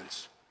his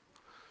hands.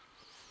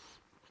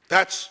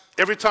 That's,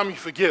 every time you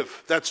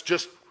forgive, that's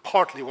just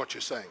partly what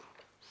you're saying.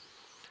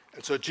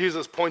 And so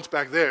Jesus points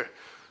back there.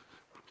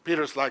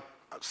 Peter's like,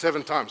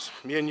 7 times.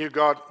 Me and you,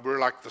 God, we're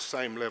like the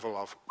same level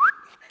of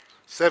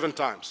 7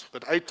 times.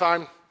 But 8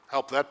 times,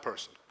 help that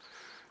person.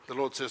 The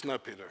Lord says, no,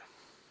 Peter.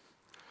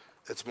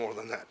 It's more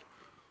than that.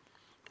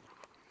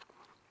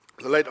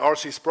 The late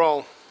R.C.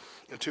 Sproul,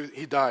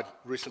 he died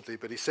recently,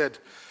 but he said,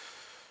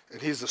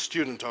 and he's a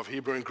student of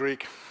Hebrew and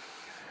Greek,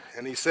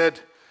 and he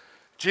said,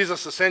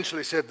 Jesus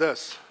essentially said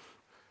this,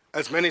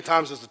 as many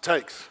times as it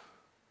takes.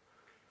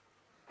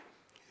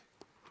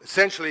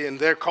 Essentially, in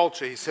their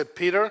culture, he said,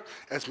 Peter,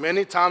 as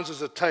many times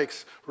as it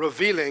takes,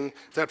 revealing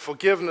that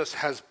forgiveness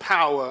has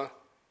power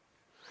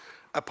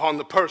upon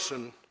the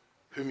person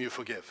whom you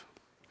forgive.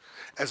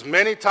 As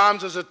many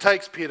times as it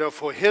takes, Peter,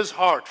 for his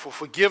heart, for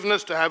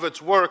forgiveness to have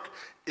its work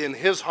in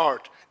his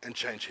heart and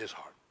change his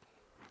heart.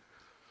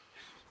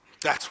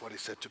 That's what he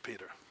said to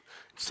Peter.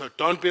 So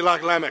don't be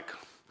like Lamech.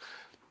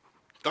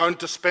 Don't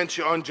dispense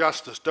your own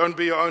justice. Don't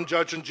be your own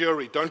judge and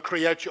jury. Don't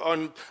create your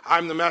own,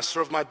 I'm the master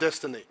of my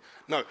destiny.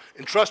 No,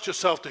 entrust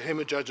yourself to him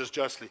who judges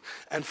justly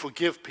and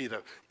forgive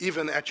Peter,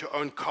 even at your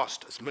own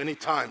cost, as many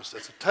times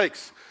as it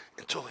takes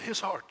until his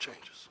heart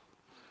changes.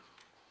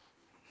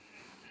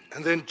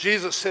 And then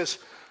Jesus says,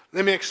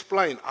 let me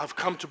explain. I've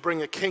come to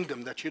bring a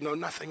kingdom that you know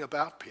nothing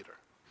about, Peter.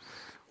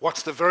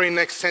 What's the very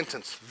next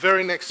sentence?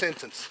 Very next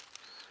sentence.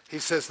 He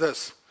says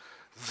this,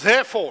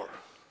 therefore,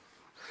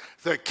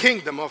 the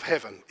kingdom of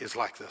heaven is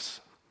like this.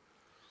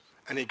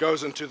 And he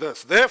goes into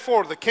this.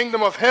 Therefore, the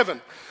kingdom of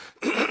heaven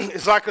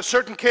is like a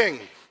certain king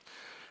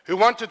who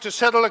wanted to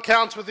settle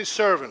accounts with his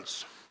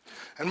servants.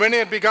 And when he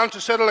had begun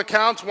to settle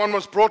accounts, one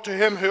was brought to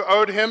him who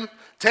owed him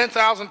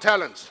 10,000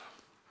 talents.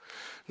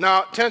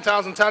 Now,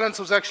 10,000 talents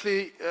was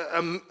actually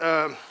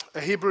a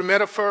Hebrew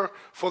metaphor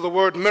for the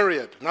word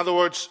myriad. In other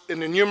words,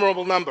 an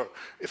innumerable number.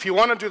 If you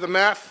want to do the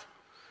math,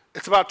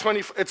 it's about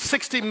it's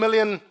 60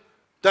 million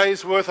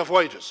days worth of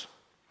wages.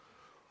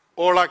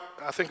 Or like,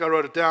 I think I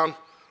wrote it down,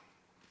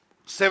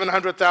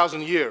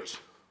 700,000 years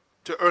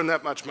to earn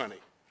that much money.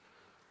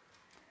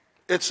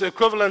 It's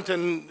equivalent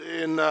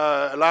in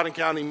Loudoun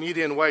County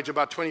median wage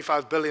about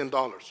 $25 billion.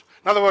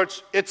 In other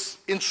words, it's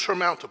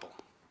insurmountable.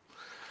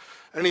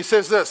 And he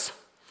says this,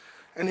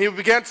 and he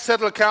began to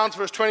settle accounts,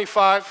 verse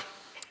 25,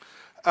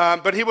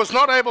 but he was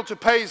not able to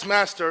pay his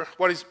master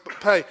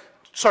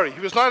he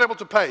was not able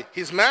to pay.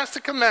 His master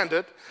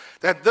commanded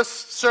that this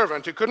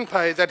servant who couldn't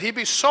pay, that he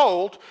be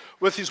sold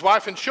with his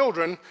wife and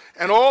children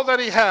and all that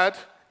he had,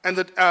 and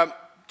that,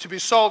 to be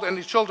sold and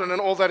his children and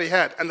all that he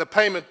had, and the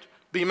payment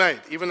be made,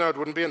 even though it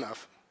wouldn't be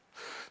enough.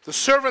 The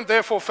servant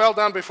therefore fell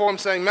down before him,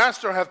 saying,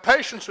 Master, have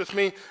patience with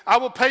me, I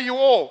will pay you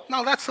all.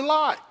 No, that's a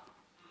lie.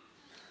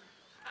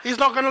 He's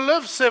not going to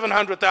live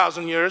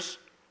 700,000 years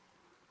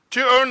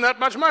to earn that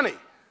much money.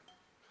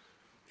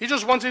 He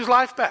just wants his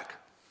life back.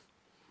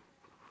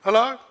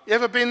 Hello? You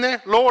ever been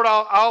there? Lord,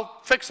 I'll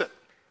fix it.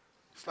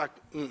 It's like,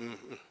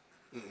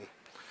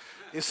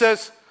 He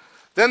says,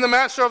 then the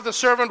master of the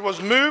servant was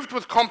moved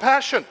with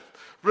compassion,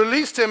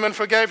 released him and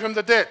forgave him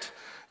the debt.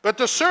 But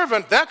the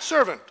servant, that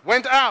servant,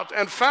 went out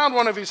and found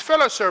one of his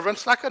fellow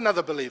servants, like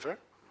another believer,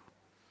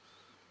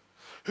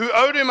 who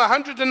owed him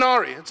 100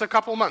 denarii. It's a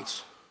couple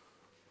months.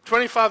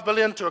 25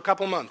 billion to a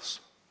couple months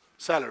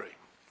salary.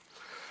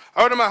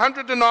 Owed him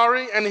 100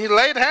 denarii, and he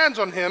laid hands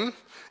on him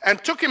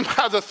and took him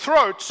by the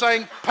throat,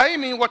 saying, pay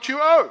me what you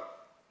owe.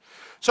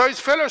 So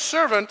his fellow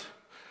servant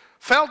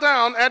fell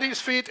down at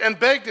his feet and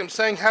begged him,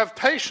 saying, have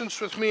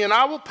patience with me, and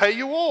I will pay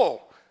you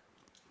all.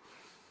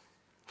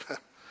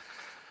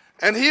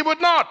 And he would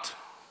not,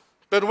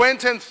 but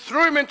went and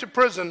threw him into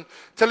prison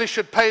till he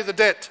should pay the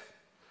debt.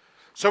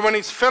 So when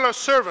his fellow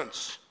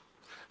servants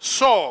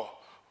saw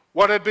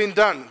what had been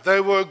done,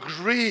 they were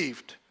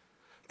grieved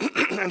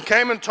and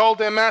came and told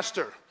their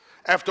master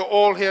after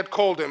all he had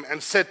called him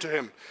and said to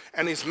him,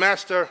 they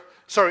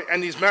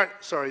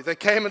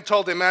came and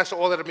told their master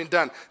all that had been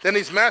done. Then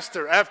his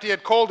master, after he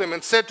had called him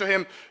and said to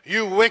him,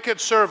 you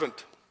wicked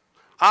servant,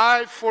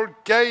 I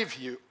forgave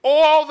you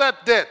all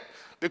that debt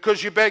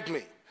because you begged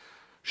me.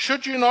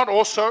 Should you not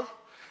also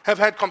have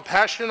had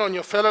compassion on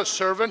your fellow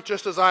servant,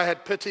 just as I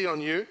had pity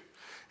on you?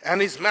 And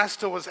his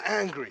master was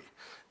angry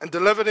and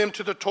delivered him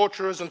to the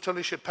torturers until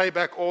he should pay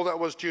back all that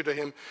was due to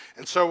him.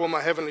 And so will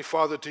my heavenly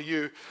Father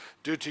do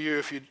to you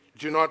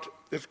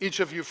if each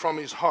of you from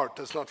his heart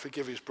does not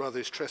forgive his brother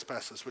his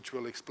trespasses, which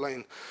we'll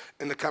explain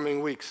in the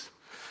coming weeks.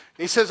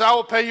 He says, I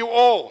will pay you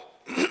all.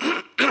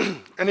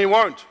 And he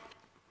won't.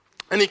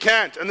 And he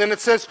can't. And then it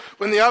says,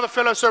 when the other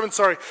fellow servant,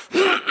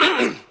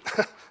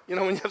 you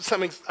know, when you have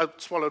something, I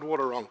swallowed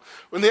water wrong.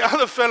 When the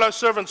other fellow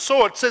servants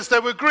saw it, says they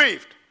were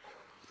grieved.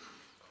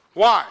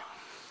 Why?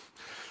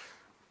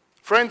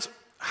 Friends,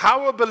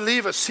 how a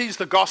believer sees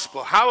the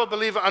gospel, how a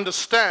believer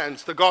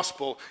understands the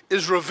gospel,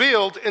 is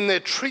revealed in their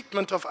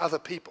treatment of other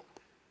people.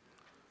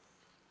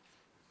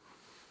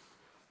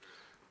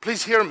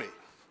 Please hear me.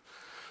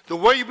 The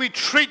way we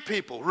treat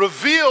people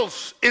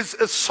is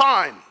a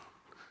sign.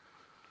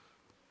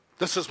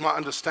 This is my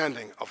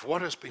understanding of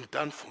what has been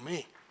done for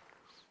me.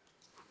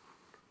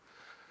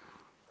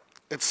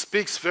 It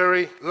speaks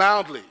very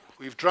loudly.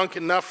 We've drunk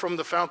enough from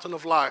the fountain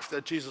of life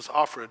that Jesus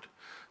offered,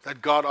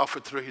 that God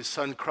offered through his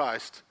son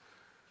Christ,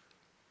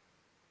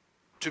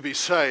 to be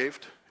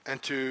saved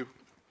and to,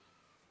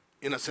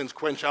 in a sense,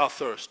 quench our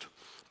thirst,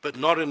 but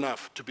not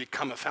enough to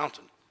become a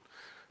fountain.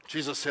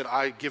 Jesus said,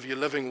 I give you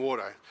living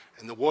water,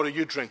 and the water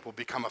you drink will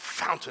become a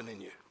fountain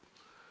in you.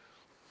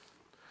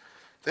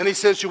 Then he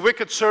says, you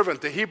wicked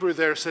servant. The Hebrew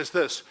there says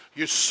this,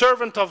 you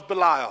servant of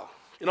Belial.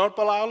 You know what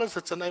Belial is?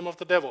 It's the name of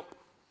the devil.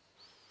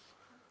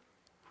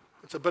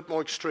 It's a bit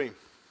more extreme.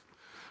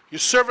 You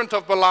servant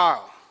of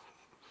Belial.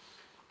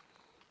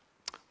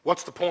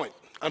 What's the point?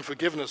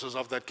 Unforgiveness is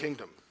of that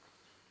kingdom.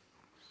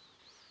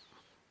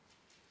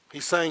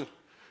 He's saying,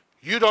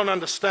 you don't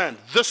understand.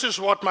 This is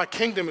what my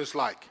kingdom is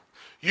like.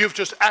 You've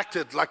just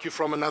acted like you're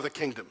from another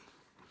kingdom.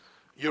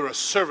 You're a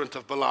servant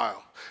of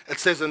Belial. It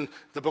says in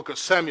the book of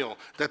Samuel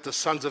that the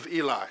sons of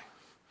Eli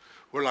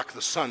were like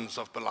the sons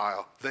of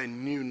Belial. They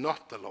knew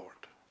not the Lord.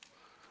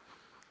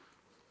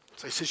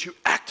 So he says, you're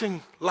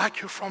acting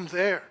like you're from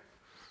there.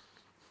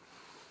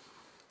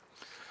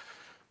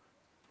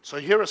 So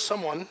here is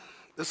someone,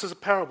 this is a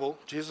parable.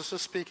 Jesus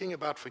is speaking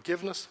about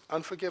forgiveness,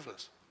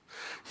 unforgiveness.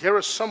 Here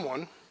is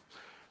someone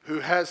who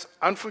has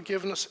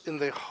unforgiveness in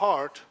their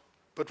heart,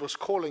 but was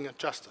calling it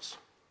justice.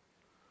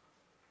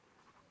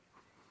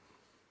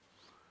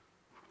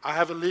 I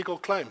have a legal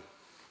claim.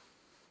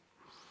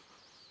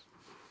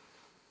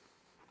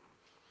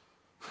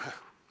 I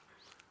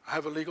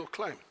have a legal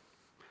claim.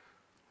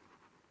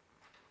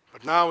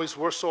 But now he's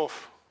worse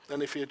off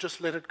than if he had just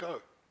let it go.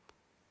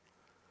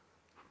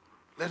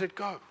 Let it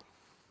go.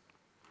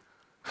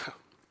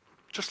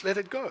 Just let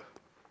it go.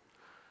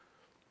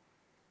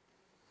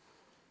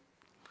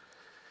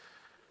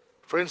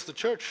 Friends, the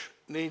church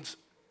needs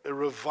a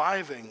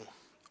reviving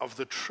of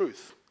the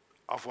truth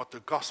of what the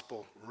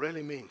gospel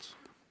really means.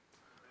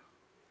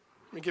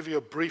 Let me give you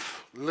a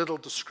brief little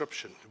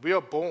description. We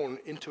are born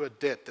into a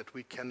debt that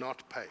we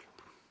cannot pay.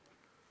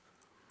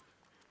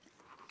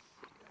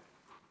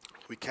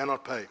 We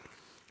cannot pay.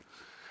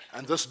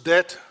 And this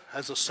debt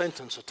has a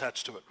sentence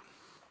attached to it.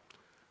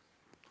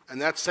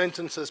 And that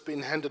sentence has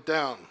been handed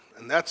down.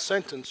 And that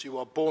sentence you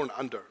are born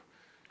under.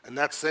 And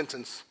that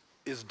sentence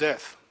is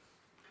death,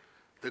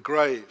 the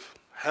grave,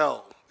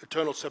 hell,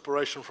 eternal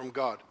separation from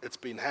God. It's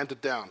been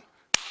handed down.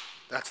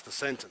 That's the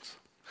sentence.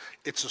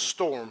 It's a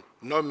storm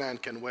no man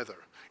can weather.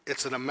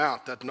 It's an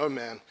amount that no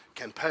man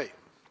can pay.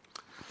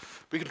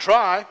 We can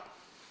try,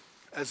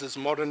 as is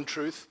modern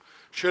truth.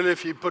 Surely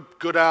if you put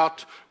good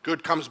out,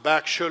 good comes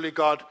back. Surely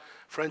God,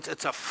 friends,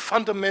 it's a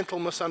fundamental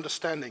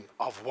misunderstanding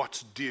of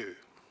what's due.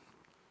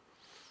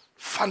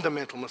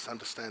 Fundamental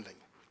misunderstanding.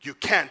 You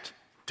can't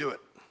do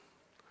it.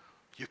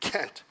 You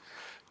can't.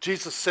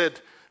 Jesus said,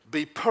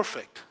 be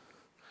perfect.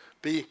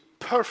 Be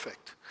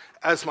perfect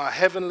as my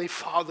heavenly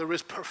Father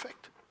is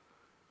perfect.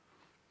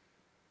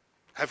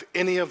 Have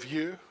any of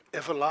you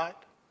ever lied?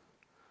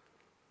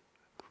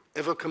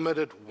 Ever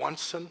committed one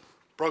sin?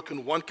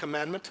 Broken one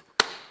commandment?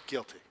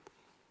 Guilty.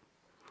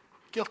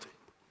 Guilty.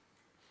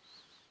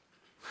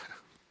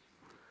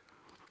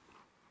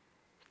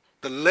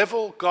 The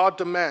level God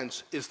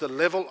demands is the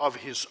level of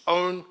his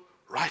own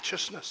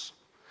righteousness.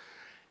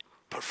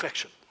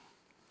 Perfection.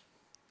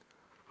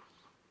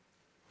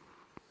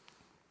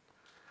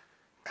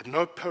 And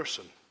no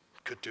person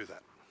could do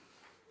that.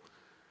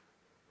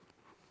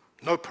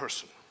 No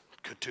person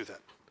could do that.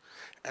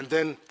 And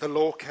then the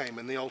law came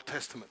in the Old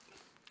Testament.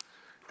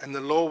 And the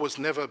law was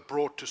never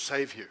brought to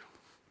save you.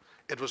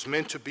 It was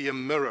meant to be a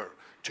mirror,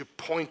 to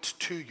point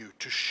to you,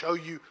 to show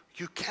you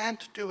you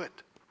can't do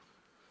it.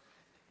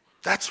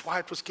 That's why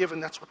it was given.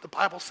 That's what the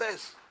Bible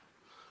says.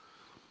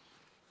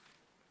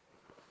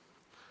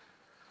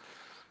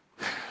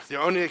 The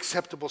only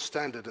acceptable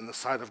standard in the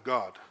sight of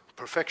God,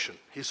 perfection,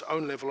 his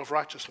own level of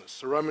righteousness.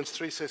 So Romans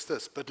 3 says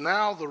this, but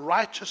now the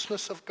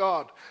righteousness of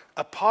God,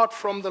 apart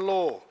from the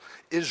law,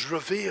 is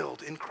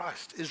revealed in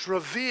Christ, is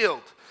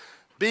revealed,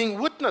 being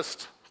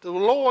witnessed. The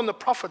law and the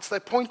prophets, they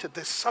pointed,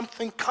 there's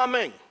something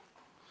coming.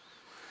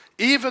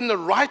 Even the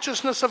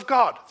righteousness of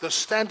God, the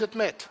standard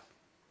met.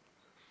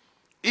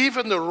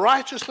 Even the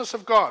righteousness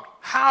of God.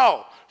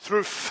 How?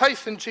 Through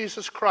faith in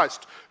Jesus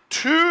Christ.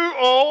 To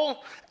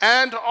all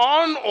and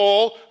on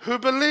all who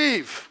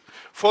believe.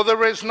 For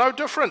there is no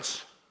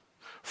difference.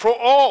 For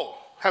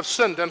all have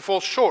sinned and fall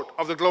short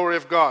of the glory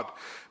of God.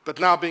 But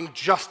now being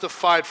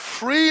justified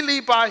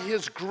freely by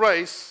his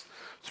grace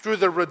through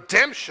the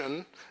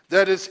redemption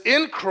that is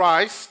in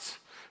Christ,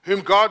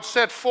 whom God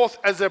set forth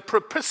as a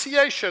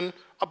propitiation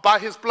by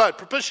his blood.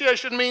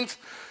 Propitiation means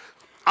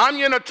I'm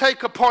going to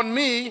take upon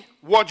me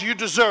what you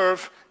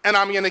deserve, and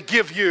I'm going to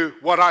give you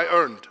what I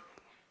earned.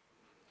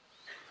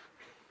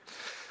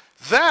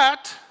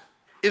 That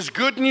is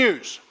good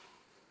news.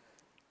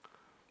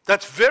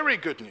 That's very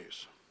good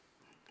news.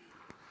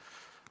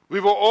 We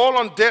were all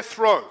on death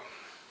row.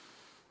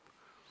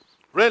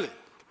 Really,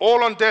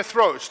 all on death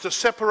row. It's the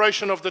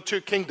separation of the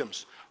two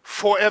kingdoms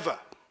forever.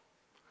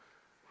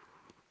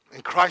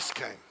 And Christ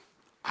came.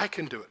 I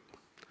can do it.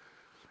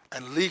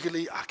 And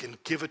legally, I can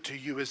give it to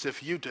you as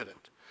if you did it.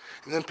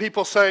 And then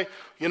people say,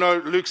 you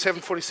know, Luke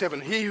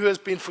 7:47, he who has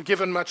been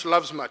forgiven much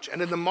loves much.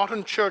 And in the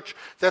modern church,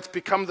 that's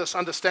become this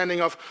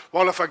understanding of,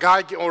 well, if a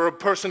guy or a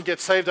person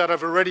gets saved out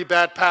of a really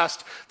bad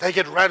past, they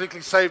get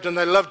radically saved and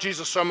they love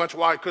Jesus so much.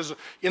 Why? Because,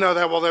 you know,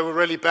 they were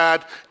really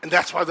bad, and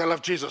that's why they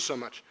love Jesus so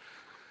much.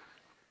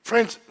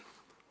 Friends,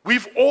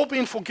 we've all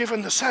been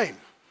forgiven the same.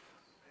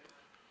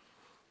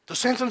 The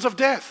sentence of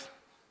death.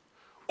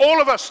 All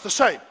of us the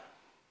same.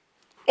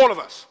 All of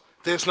us.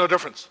 There's no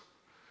difference.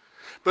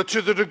 But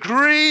to the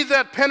degree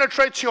that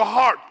penetrates your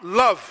heart,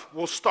 love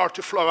will start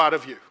to flow out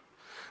of you.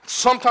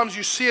 Sometimes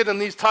you see it in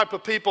these type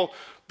of people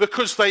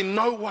because they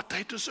know what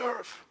they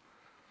deserve.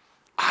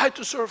 I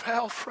deserve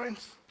hell,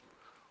 friends.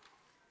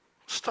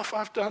 Stuff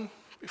I've done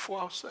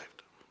before I was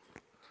saved.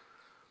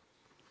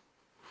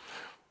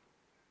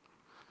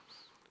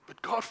 But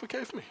God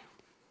forgave me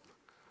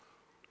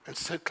and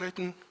said,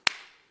 Clayton,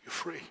 you're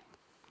free.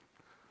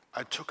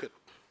 I took it.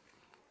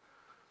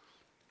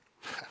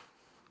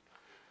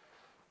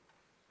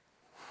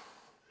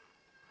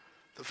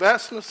 The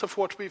vastness of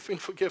what we've been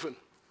forgiven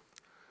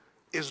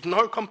is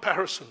no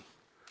comparison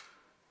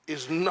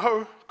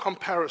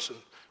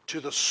to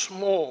the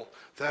small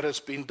that has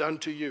been done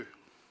to you.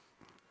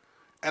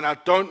 And I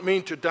don't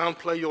mean to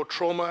downplay your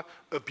trauma,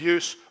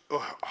 abuse,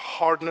 or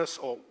hardness,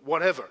 or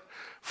whatever.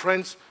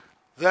 Friends,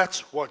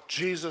 that's what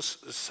Jesus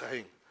is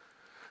saying.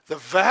 The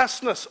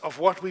vastness of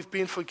what we've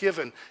been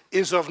forgiven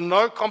is of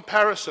no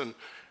comparison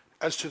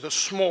as to the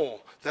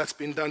small that's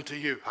been done to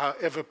you,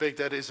 however big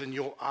that is in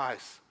your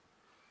eyes.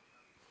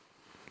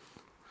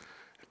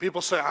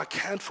 People say, I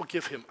can't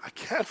forgive him. I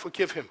can't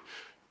forgive him.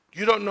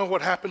 You don't know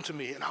what happened to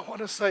me. And I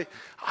want to say,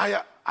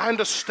 I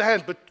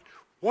understand, but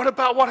what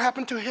about what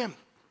happened to him?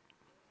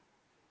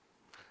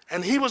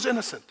 And he was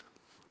innocent.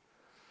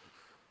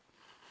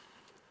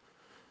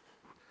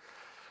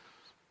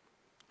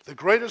 The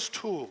greatest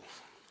tool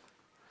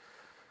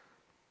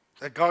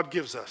that God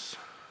gives us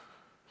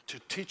to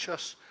teach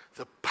us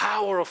the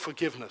power of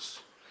forgiveness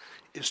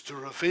is to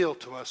reveal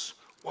to us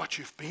what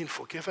you've been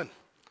forgiven.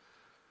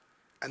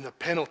 And the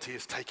penalty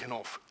is taken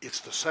off. It's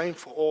the same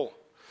for all.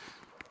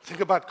 Think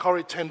about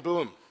Corrie ten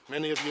Boom.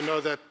 Many of you know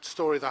that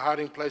story, the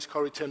hiding place,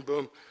 Corrie ten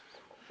Boom.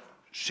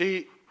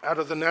 She, out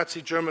of the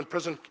Nazi German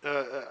prison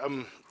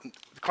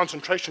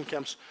concentration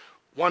camps,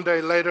 one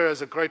day later,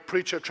 as a great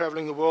preacher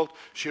traveling the world,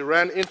 she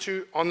ran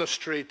into, on the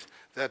street,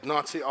 that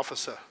Nazi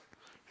officer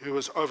who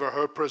was over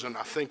her prison,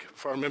 I think,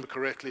 if I remember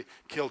correctly,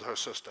 killed her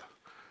sister.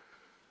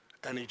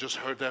 And he just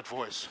heard that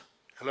voice.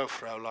 Hello,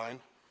 Fraulein.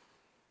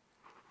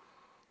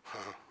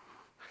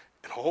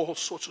 And all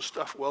sorts of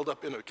stuff welled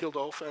up in her, killed the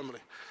whole family.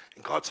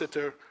 And God said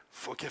to her,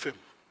 forgive him.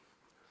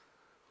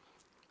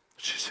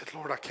 She said,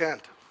 Lord, I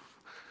can't.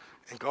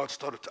 And God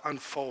started to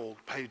unfold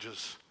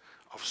pages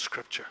of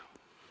scripture.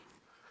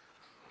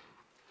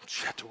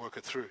 She had to work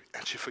it through,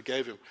 and she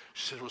forgave him.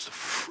 She said it was the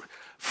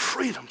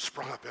freedom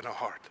sprung up in her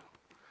heart.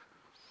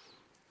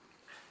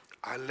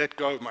 I let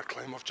go of my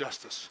claim of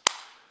justice.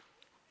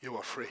 You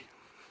are free.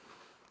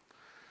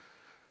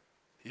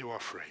 You are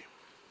free.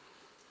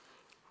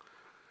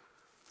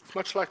 It's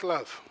much like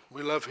love.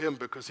 We love him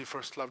because he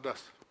first loved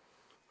us.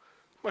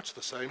 Much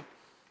the same.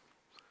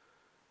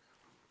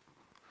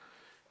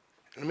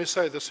 And let me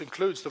say, this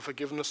includes the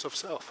forgiveness of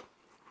self.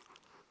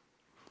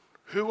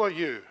 Who are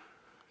you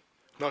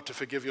not to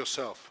forgive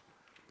yourself?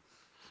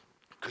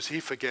 Because he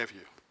forgave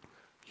you.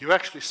 You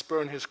actually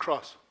spurn his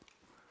cross.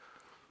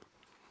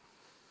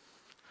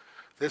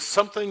 There's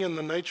something in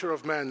the nature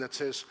of man that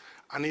says,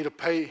 I need to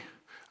pay,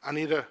 I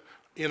need to,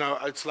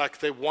 it's like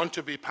they want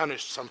to be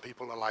punished. Some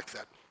people are like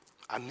that.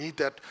 I need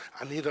that,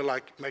 I need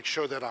to make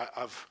sure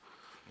that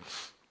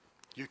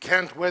you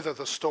can't weather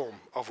the storm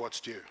of what's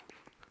due.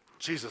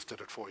 Jesus did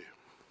it for you.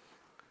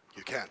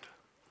 You can't.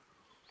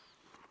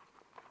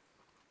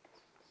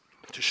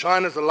 To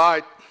shine as a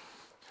light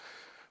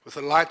with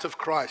the light of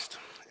Christ.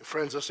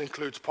 Friends, this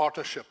includes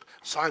partnership,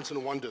 signs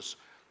and wonders,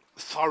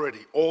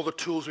 authority, all the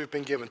tools we've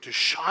been given. To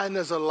shine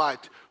as a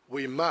light,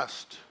 we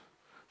must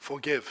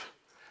forgive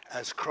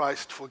as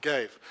Christ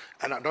forgave.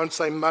 And I don't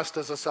say must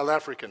as a South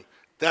African.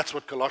 That's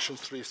what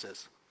Colossians 3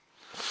 says,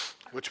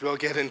 which we'll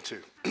get into.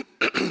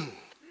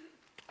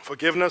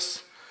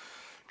 Forgiveness,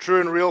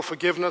 true and real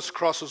forgiveness,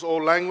 crosses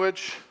all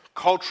language,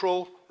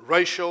 cultural,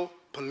 racial,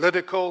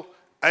 political,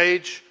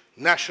 age,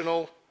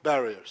 national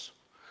barriers.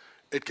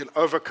 It can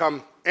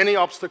overcome any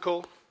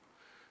obstacle,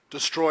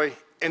 destroy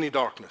any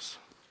darkness.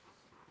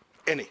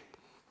 Any.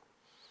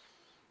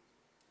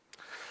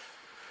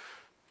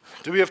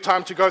 Do we have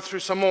time to go through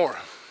some more?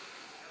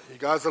 You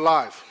guys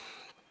alive?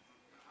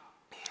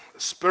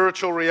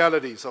 Spiritual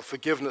realities of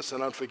forgiveness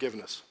and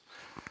unforgiveness.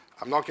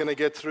 I'm not going to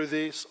get through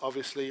these.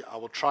 Obviously, I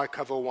will try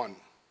cover one.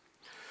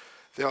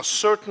 There are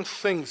certain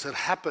things that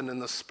happen in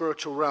the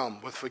spiritual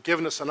realm with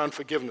forgiveness and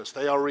unforgiveness.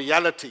 They are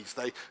realities.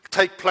 They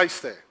take place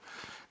there.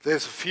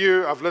 There's a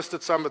few. I've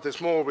listed some, but there's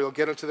more. We'll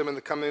get into them in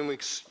the coming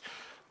weeks.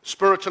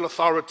 Spiritual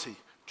authority,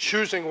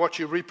 choosing what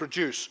you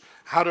reproduce,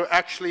 how to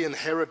actually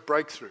inherit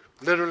breakthrough.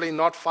 Literally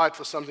not fight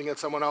for something that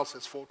someone else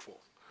has fought for.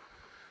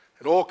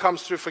 It all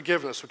comes through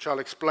forgiveness, which I'll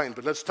explain.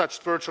 But let's touch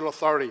spiritual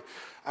authority.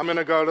 I'm going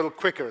to go a little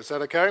quicker. Is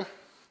that okay?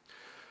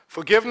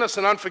 Forgiveness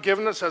and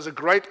unforgiveness has a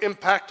great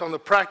impact on the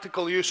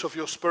practical use of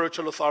your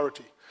spiritual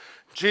authority.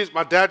 Jesus,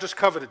 my dad just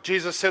covered it.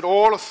 Jesus said,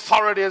 all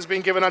authority has been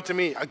given unto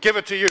me. I give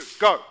it to you.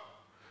 Go.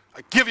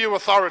 I give you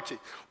authority.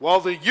 Well,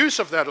 the use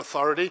of that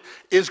authority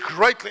is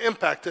greatly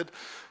impacted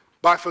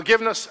by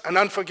forgiveness and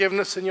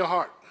unforgiveness in your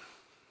heart.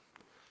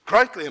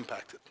 Greatly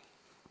impacted.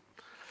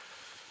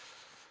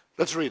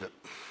 Let's read it.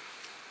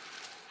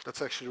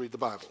 Let's actually read the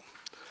Bible.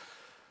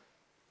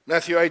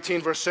 Matthew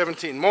 18, verse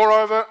 17.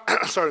 Moreover,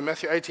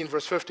 Matthew 18,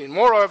 verse 15.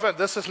 Moreover,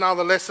 this is now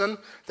the lesson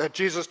that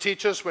Jesus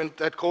teaches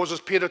that causes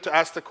Peter to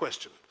ask the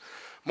question.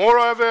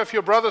 Moreover, if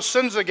your brother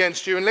sins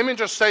against you, and let me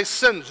just say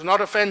sins, not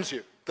offends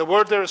you. The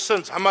word there is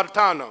sins,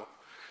 hamartano.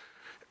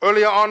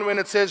 Earlier on when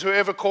it says,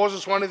 whoever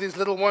causes one of these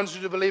little ones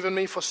to believe in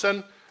me to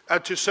sin,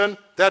 that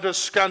is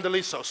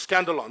scandalizo,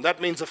 scandalon.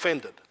 That means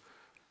offended.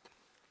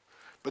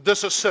 But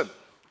this is sin.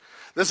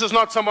 This is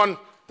not someone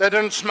that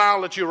didn't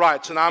smile at you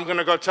right, and I'm going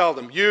to go tell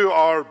them, you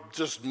are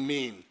just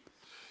mean.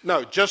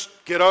 No, just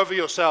get over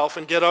yourself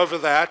and get over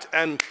that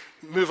and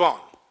move on.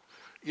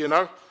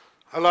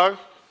 Hello?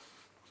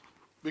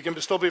 We can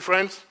still be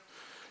friends?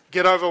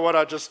 Get over what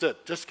I just did.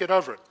 Just get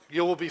over it.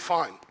 You will be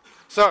fine.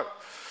 So,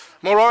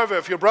 moreover,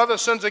 if your brother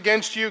sins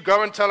against you,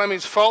 go and tell him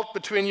his fault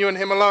between you and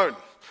him alone.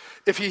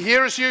 If he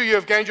hears you, you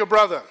have gained your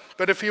brother.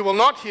 But if he will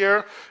not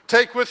hear,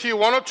 take with you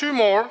one or two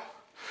more,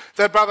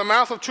 that by the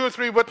mouth of 2 or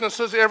 3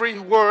 witnesses every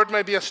word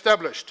may be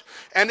established.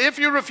 And if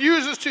he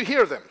refuses to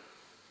hear them,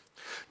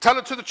 tell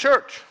it to the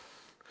church.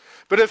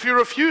 But if he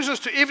refuses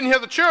to even hear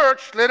the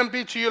church, let him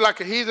be to you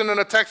like a heathen and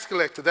a tax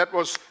collector. That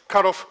was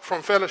cut off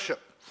from fellowship.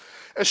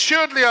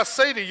 Assuredly I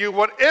say to you,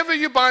 whatever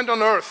you bind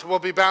on earth will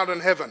be bound in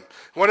heaven.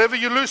 Whatever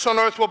you loose on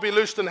earth will be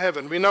loosed in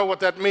heaven. We know what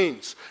that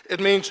means. It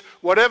means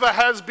whatever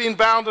has been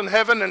bound in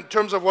heaven in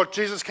terms of what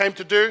Jesus came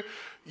to do,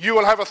 you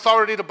will have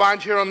authority to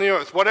bind here on the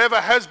earth.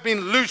 Whatever has been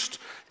loosed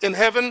in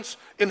heaven,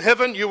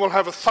 you will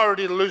have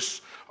authority to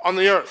loose on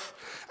the earth.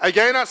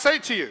 Again, I say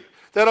to you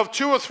that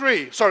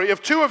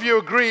if two of you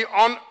agree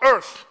on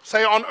earth,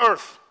 say on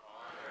earth.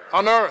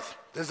 On earth.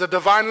 There's a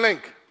divine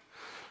link.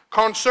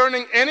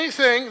 Concerning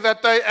anything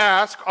that they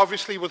ask,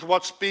 obviously with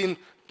what's been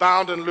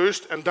bound and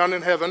loosed and done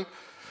in heaven,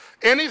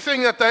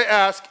 anything that they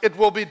ask, it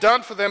will be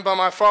done for them by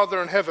my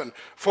Father in heaven.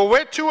 For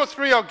where 2 or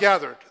 3 are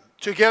gathered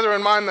together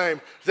in my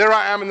name, there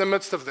I am in the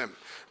midst of them.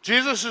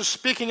 Jesus is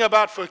speaking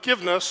about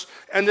forgiveness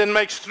and then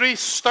makes 3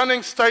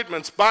 stunning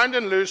statements. Bind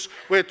and loose,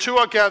 where 2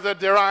 are gathered,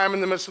 there I am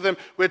in the midst of them,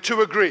 where 2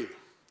 agree.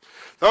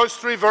 Those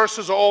 3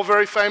 verses are all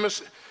very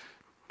famous,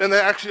 and they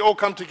actually all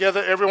come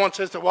together. Everyone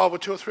says that, well, where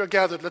 2 or 3 are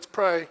gathered, let's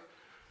pray.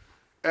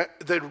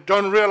 They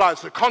don't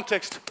realize the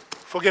context,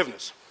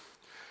 forgiveness.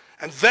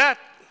 And that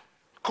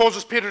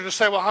causes Peter to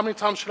say, well, how many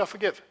times should I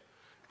forgive?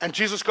 And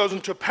Jesus goes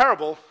into a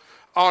parable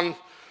on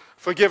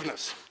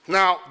forgiveness.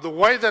 Now, the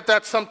way that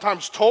that's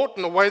sometimes taught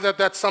and the way that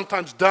that's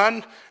sometimes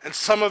done, and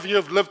some of you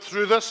have lived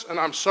through this, and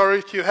I'm sorry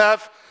if you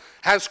have,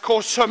 has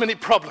caused so many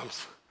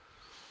problems.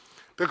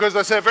 Because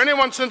they say, if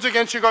anyone sins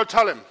against you, go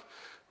tell him.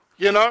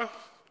 You know?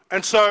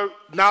 And so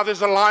now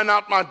there's a line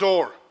out my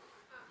door.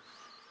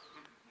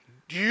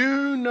 Do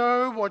you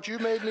know what you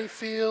made me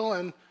feel?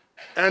 And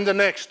the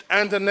next,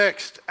 and the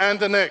next, and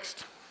the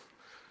next.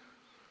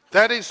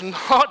 That is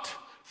not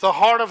the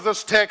heart of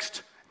this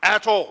text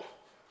at all.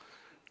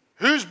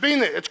 Who's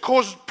been there? It's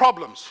caused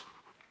problems.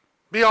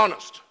 Be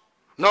honest.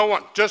 No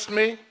one. Just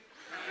me?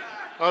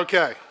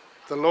 Okay.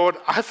 The Lord,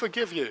 I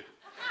forgive you.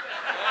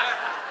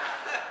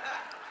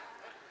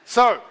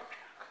 So,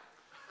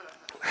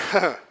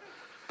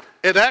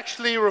 it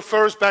actually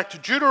refers back to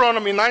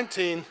Deuteronomy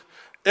 19.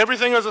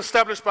 Everything is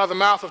established by the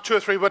mouth of 2 or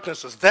 3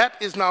 witnesses. That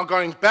is now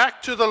going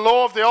back to the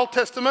law of the Old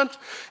Testament,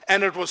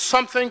 and it was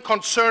something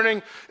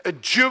concerning a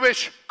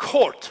Jewish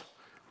court,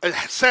 a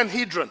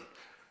Sanhedrin.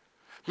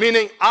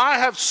 Meaning, I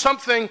have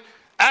something,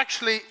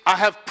 actually, I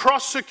have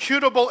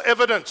prosecutable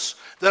evidence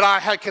that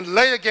I can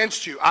lay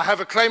against you. I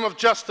have a claim of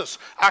justice.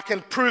 I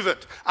can prove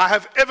it. I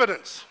have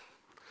evidence.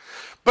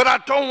 But I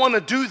don't want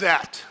to do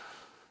that.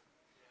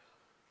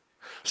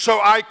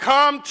 So I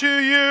come to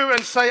you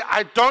and say,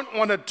 I don't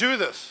want to do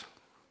this.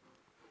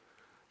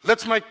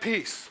 Let's make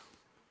peace.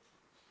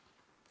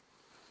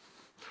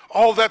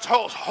 Oh, that's a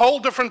whole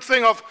different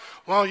thing of,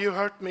 well, you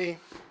hurt me.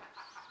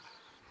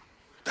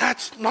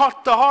 That's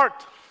not the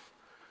heart.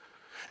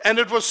 And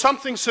it was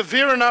something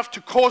severe enough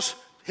to cause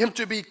him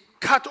to be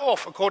cut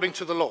off according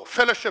to the law.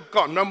 Fellowship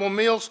gone. No more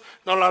meals,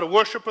 not allowed to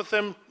worship with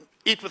them,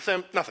 eat with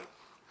them, nothing.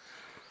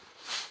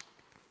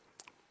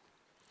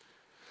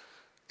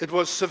 It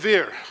was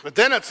severe. But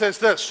then it says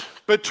this,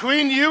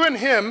 between you and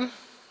him,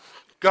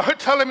 go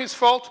tell him his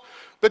fault,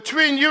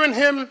 between you and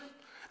him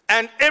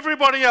and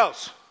everybody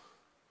else.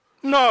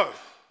 No.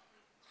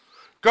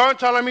 Go and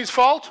tell him his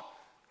fault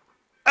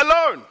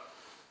alone.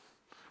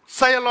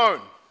 Say alone.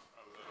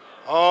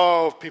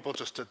 Oh, people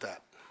just did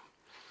that.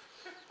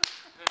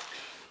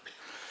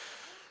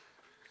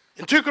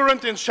 In 2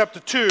 Corinthians chapter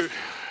 2,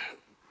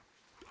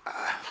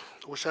 I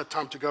wish I had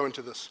time to go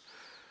into this.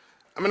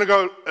 I'm going to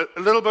go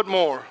a little bit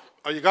more.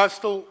 Are you guys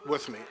still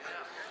with me?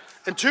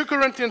 In 2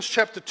 Corinthians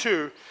chapter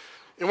 2,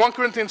 in 1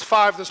 Corinthians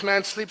 5, this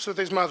man sleeps with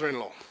his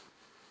mother-in-law.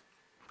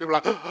 People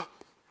are like,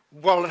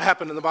 well, it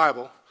happened in the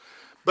Bible.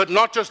 But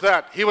not just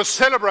that. He was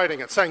celebrating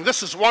it, saying,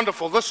 this is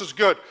wonderful, this is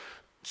good.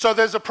 So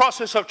there's a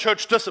process of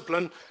church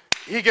discipline.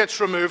 He gets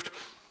removed.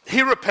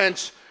 He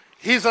repents.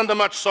 He's under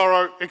much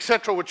sorrow,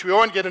 etc., which we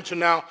won't get into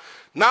now.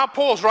 Now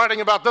Paul's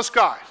writing about this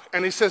guy,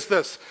 and he says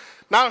this,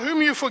 now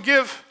whom you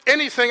forgive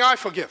anything, I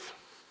forgive.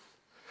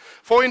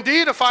 For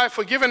indeed, if I have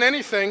forgiven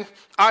anything,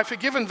 I have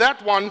forgiven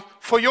that one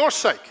for your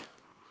sake.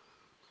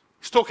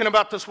 He's talking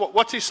about this.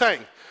 What's he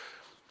saying?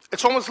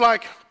 It's almost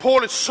like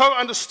Paul is so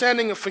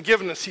understanding of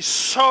forgiveness. He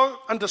so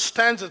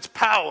understands its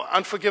power,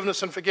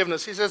 unforgiveness and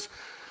forgiveness. He says,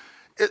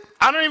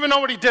 I don't even know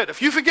what he did.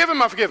 If you forgive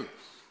him, I forgive him.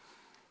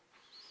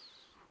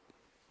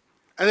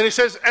 And then he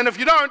says, and if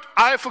you don't,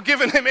 I have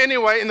forgiven him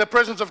anyway in the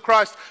presence of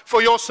Christ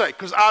for your sake,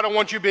 because I don't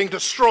want you being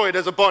destroyed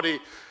as a body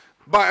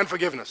by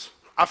unforgiveness.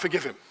 I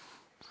forgive him.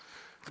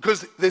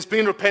 Because there's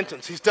been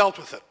repentance. He's dealt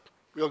with it.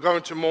 We'll go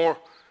into more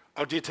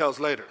details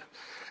later.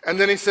 And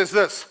then he says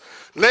this,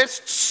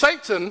 lest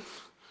Satan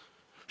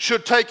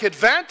should take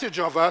advantage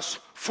of us,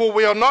 for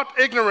we are not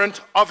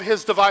ignorant of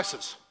his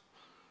devices.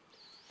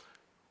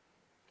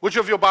 Which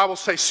of your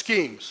Bibles say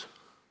schemes?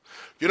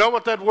 You know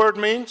what that word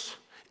means?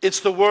 It's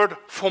the word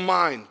for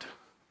mind.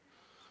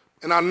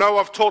 And I know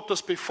I've taught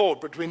this before,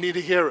 but we need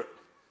to hear it.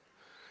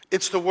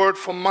 It's the word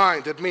for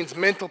mind. It means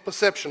mental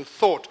perception,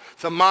 thought,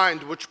 the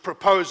mind which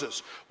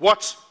proposes.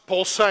 What's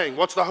Paul saying?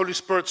 What's the Holy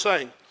Spirit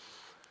saying?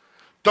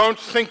 Don't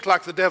think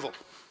like the devil.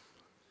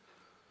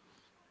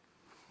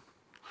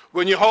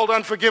 When you hold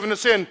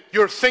unforgiveness in,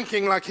 you're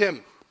thinking like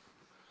him.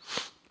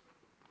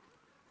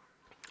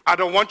 I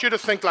don't want you to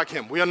think like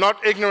him. We are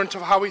not ignorant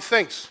of how he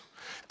thinks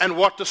and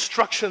what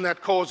destruction that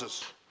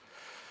causes.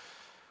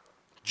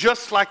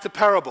 Just like the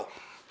parable,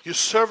 you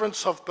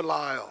servants of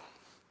Belial.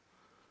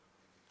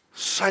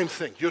 Same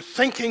thing. You're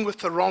thinking with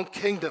the wrong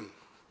kingdom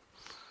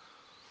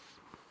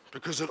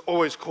because it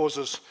always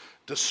causes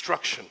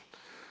destruction.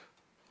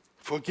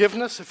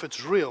 Forgiveness, if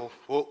it's real,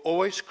 will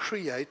always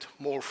create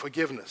more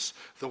forgiveness.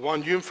 The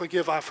one you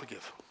forgive, I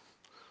forgive.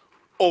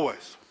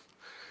 Always.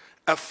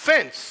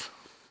 Offense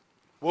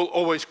will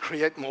always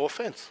create more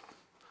offense.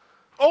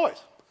 Always.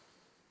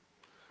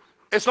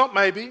 It's not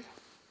maybe.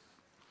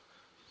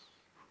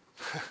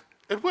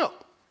 It will.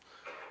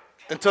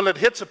 Until it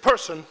hits a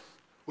person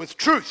with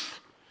truth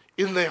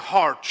in their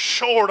heart,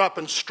 shored up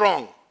and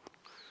strong.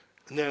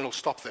 And then it'll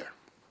stop there.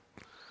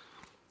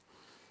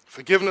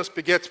 Forgiveness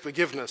begets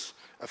forgiveness.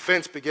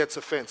 Offense begets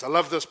offense. I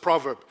love this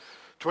proverb,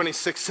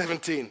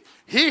 26:17.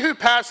 He who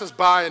passes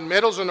by and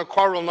meddles in a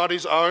quarrel not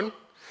his own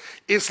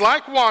is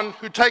like one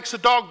who takes a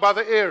dog by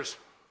the ears.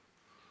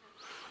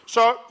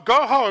 So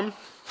go home.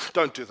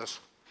 Don't do this.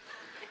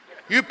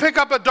 You pick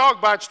up a dog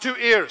by its two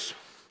ears.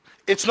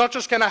 It's not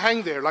just going to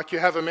hang there like you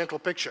have a mental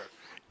picture.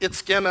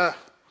 It's going to,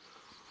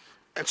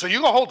 and so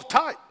you're going to hold it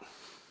tight.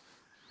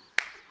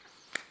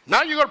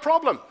 Now you got a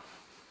problem.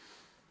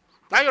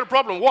 Now you got a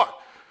problem. What?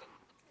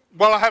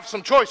 Well, I have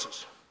some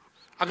choices.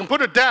 I can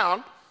put it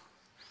down.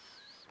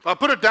 If I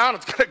put it down,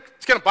 it's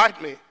going to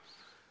bite me.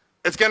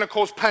 It's going to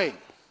cause pain.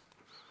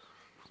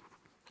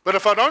 But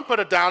if I don't put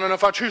it down and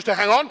if I choose to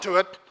hang on to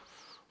it,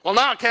 well,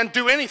 now I can't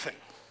do anything.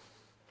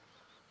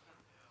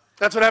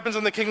 That's what happens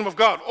in the kingdom of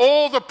God.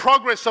 All the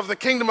progress of the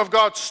kingdom of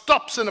God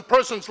stops in a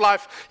person's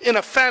life, in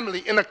a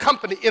family, in a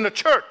company, in a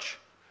church.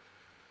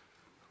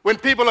 When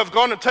people have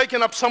gone and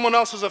taken up someone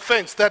else's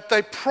offense that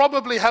they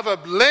probably have a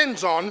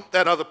lens on,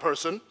 that other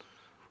person.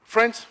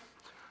 Friends,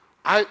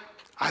 I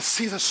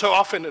see this so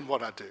often in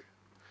what I do.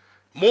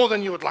 More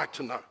than you would like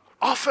to know.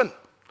 Often.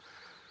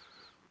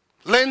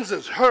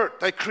 Lenses hurt.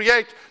 They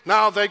create,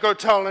 now they go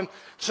tell. And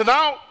so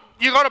now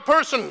you got a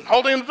person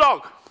holding a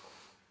dog.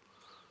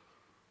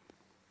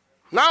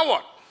 Now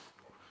what?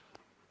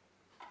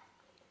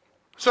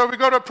 So we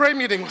go to a prayer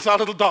meeting with our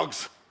little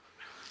dogs.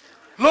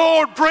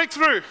 Lord,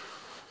 breakthrough.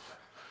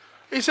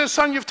 He says,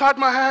 son, you've tied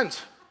my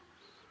hands.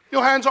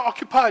 Your hands are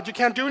occupied. You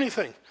can't do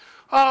anything.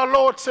 Oh,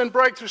 Lord, send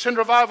breakthrough, send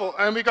revival.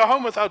 And we go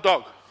home with our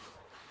dog.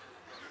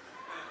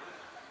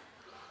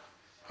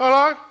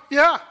 Hello?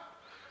 Yeah.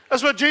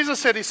 That's what Jesus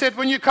said. He said,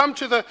 when you come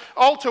to the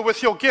altar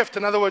with your gift,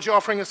 in other words, you're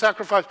offering a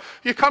sacrifice,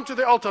 you come to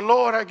the altar,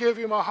 Lord, I give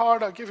you my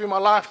heart, I give you my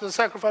life as a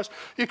sacrifice.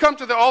 You come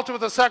to the altar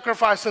with a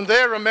sacrifice, and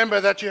there remember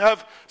that you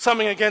have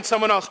something against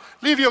someone else.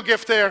 Leave your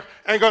gift there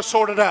and go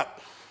sort it out.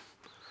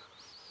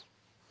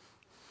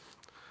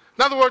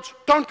 In other words,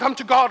 don't come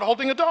to God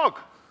holding a dog.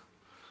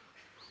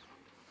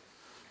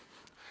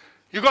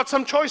 You got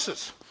some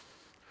choices.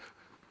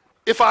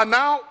 If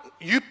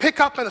you pick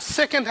up in a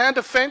second-hand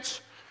offense,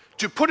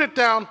 to put it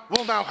down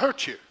will now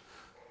hurt you.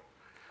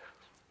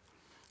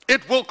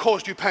 It will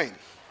cause you pain.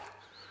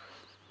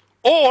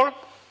 Or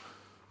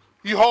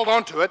you hold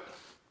on to it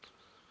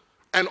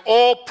and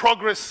all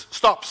progress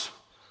stops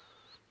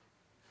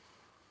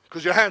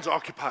because your hands are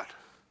occupied.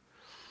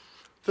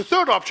 The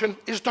third option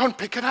is don't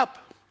pick it up.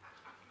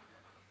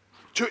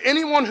 To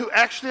anyone who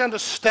actually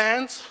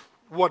understands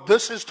what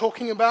this is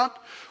talking about,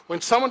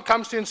 when someone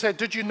comes to you and says,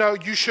 did you know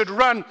you should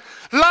run?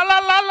 La, la,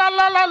 la, la,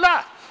 la, la,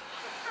 la.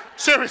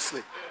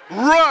 Seriously.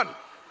 Run.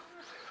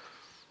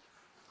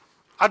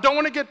 I don't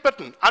want to get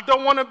bitten. I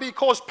don't want to be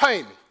caused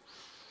pain.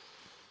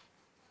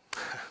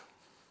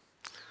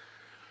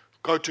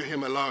 Go to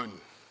him alone.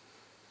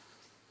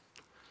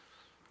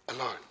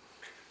 Alone.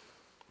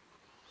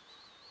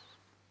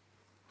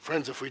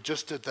 Friends, if we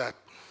just did that,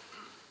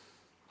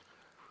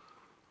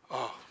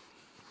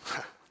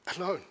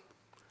 alone.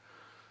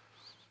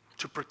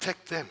 To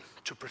protect them,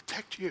 to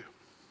protect you.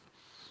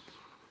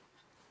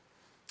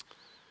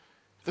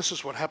 This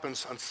is what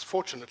happens,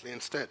 unfortunately,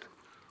 instead.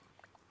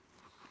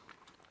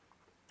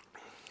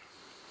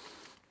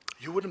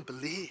 You wouldn't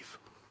believe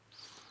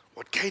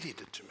what Katie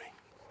did to me.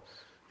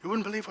 You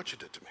wouldn't believe what she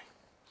did to me.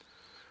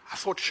 I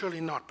thought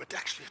surely not, but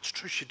actually it's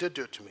true, she did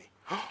do it to me.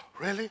 Oh,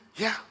 really?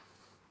 Yeah.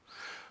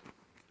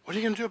 What are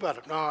you going to do about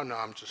it? No,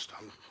 I'm just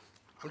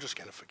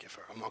going to forgive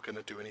her. I'm not going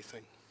to do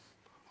anything.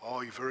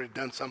 Oh, you've already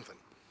done something.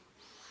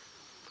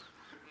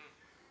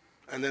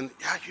 And then,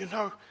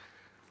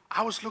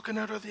 I was looking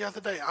at her the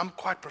other day. I'm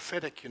quite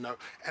prophetic,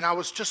 and I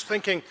was just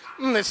thinking,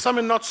 there's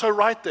something not so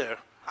right there.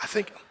 I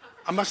think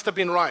I must have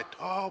been right.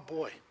 Oh,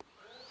 boy.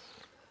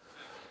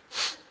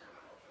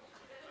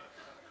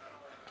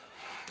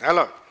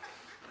 Hello.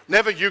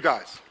 Never you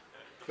guys.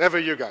 Never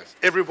you guys.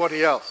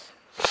 Everybody else.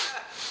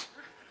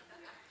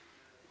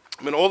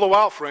 All the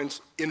while,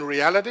 friends, in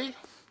reality,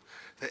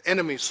 the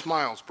enemy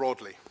smiles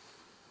broadly.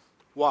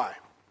 Why?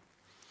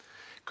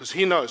 Because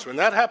he knows when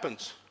that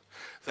happens,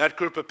 that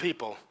group of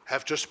people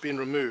have just been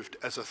removed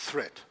as a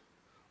threat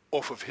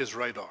off of his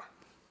radar.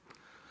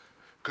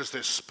 Because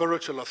their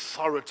spiritual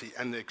authority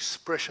and the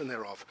expression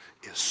thereof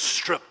is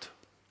stripped.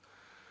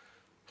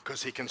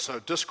 because he can sow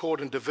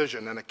discord and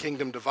division, and a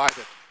kingdom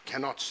divided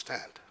cannot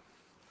stand.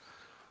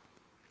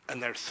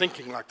 And they're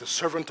thinking like the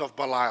servant of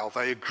Belial.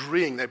 They're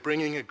agreeing, they're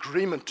bringing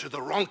agreement to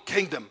the wrong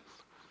kingdom.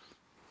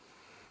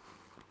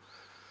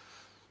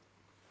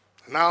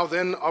 Now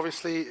then,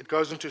 obviously, it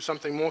goes into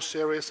something more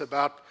serious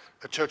about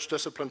a church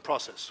discipline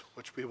process,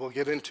 which we will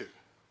get into.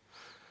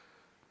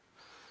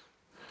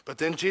 But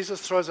then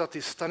Jesus throws out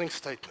these stunning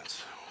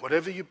statements.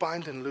 Whatever you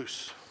bind and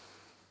loose,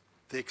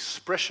 the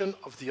expression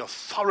of the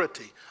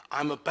authority.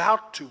 I'm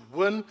about to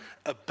win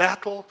a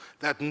battle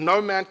that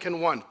no man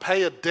can win.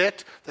 Pay a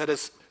debt that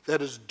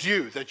is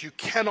due, that you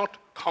cannot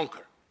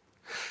conquer.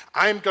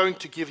 I am going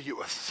to give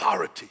you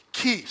authority,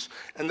 keys.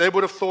 And they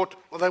would have thought,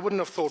 well, they wouldn't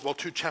have thought, well,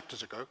 2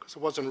 chapters ago, because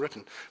it wasn't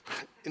written.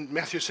 In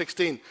Matthew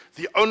 16,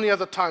 the only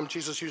other time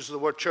Jesus uses the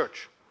word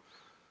church.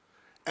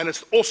 And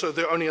it's also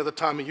the only other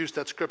time he used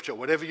that scripture.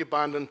 Whatever you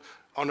bind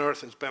on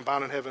earth is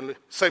bound in heaven.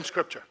 Same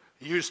scripture.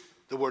 He used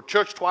the word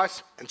church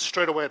twice, and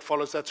straight away it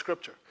follows that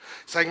scripture.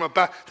 Saying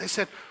about, they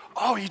said,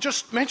 oh, he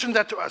just mentioned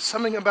that to us.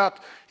 Something about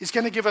he's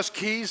going to give us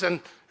keys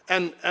and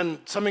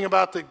something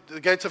about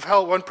the gates of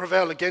hell won't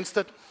prevail against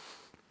it.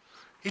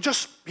 He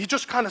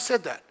just kind of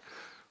said that.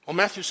 Well,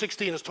 Matthew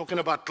 16 is talking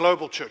about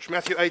global church.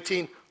 Matthew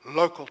 18,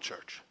 local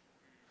church.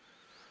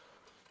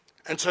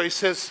 And so he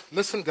says,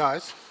 listen,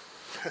 guys,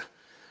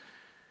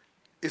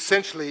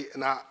 essentially,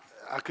 and I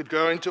could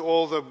go into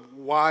all the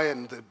why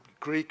and the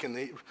Greek, and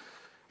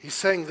he's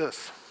saying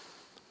this,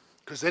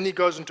 because then he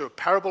goes into a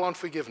parable on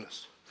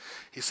forgiveness.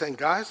 He's saying,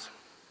 guys,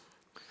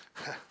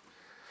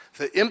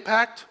 the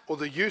impact or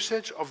the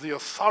usage of the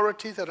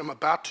authority that I'm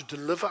about to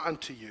deliver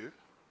unto you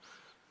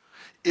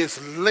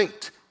is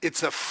linked,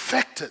 it's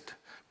affected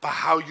by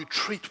how you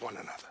treat one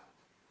another.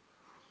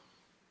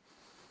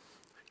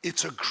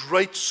 It's a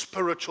great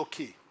spiritual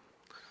key.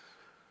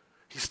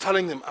 He's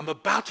telling them, I'm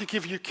about to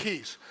give you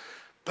keys,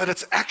 but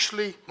it's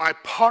actually my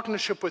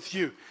partnership with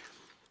you.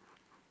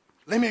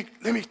 Let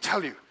me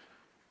tell you,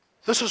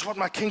 this is what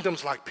my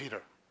kingdom's like,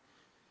 Peter.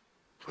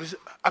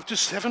 Up to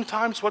 7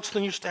 times? What's the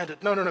new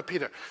standard? No,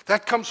 Peter.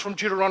 That comes from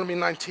Deuteronomy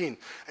 19.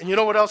 And you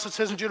know what else it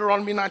says in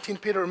Deuteronomy 19,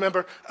 Peter?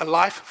 Remember, a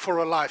life for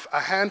a life, a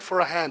hand for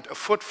a hand, a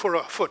foot for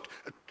a foot,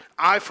 an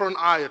eye for an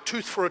eye, a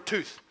tooth for a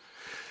tooth.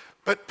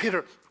 But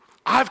Peter,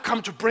 I've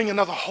come to bring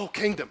another whole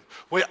kingdom,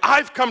 where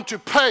I've come to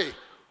pay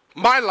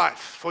my life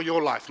for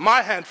your life,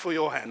 my hand for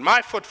your hand,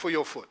 my foot for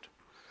your foot.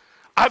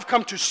 I've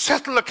come to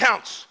settle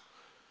accounts.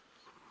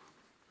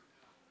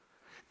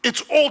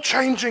 It's all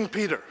changing,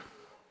 Peter.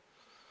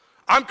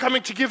 I'm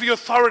coming to give you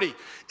authority.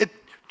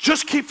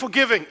 Just keep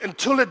forgiving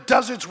until it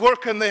does its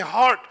work in their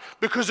heart,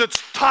 because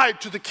it's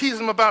tied to the keys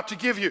I'm about to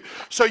give you.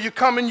 So you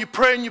come and you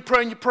pray and you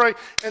pray and you pray,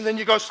 and then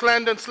you go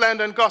slander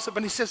and gossip.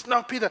 And he says,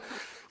 no, Peter,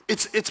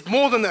 it's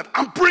more than that.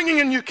 I'm bringing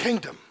a new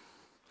kingdom.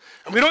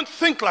 And we don't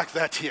think like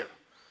that here.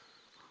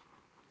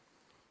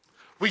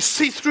 We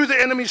see through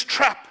the enemy's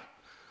trap.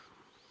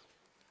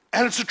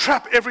 And it's a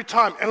trap every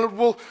time. And it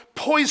will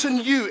poison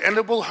you and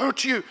it will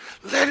hurt you.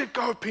 Let it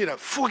go, Peter.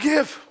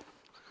 Forgive.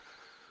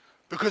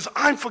 Because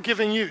I'm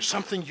forgiving you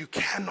something you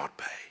cannot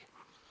pay.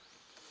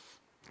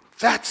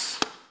 That's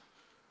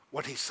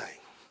what he's saying.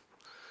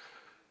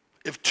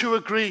 If 2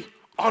 agree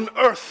on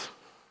earth,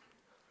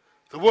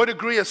 the word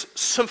agree is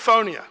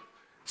symphonia,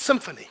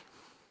 symphony.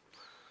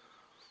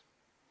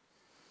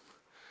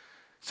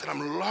 He said,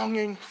 I'm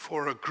longing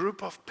for a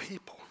group of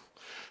people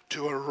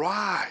to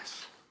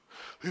arise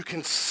who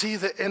can see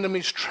the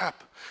enemy's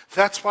trap.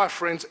 That's why,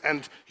 friends,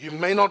 and you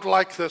may not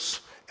like this,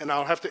 and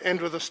I'll have to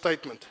end with a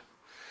statement.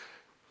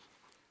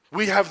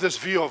 We have this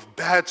view of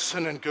bad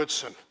sin and good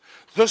sin.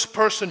 This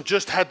person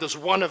just had this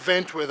one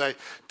event where they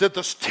did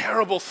this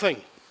terrible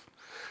thing.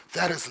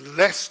 That is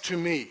less to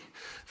me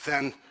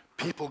than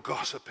people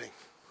gossiping.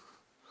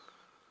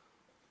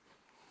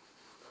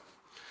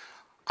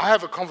 I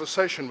have a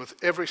conversation with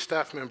every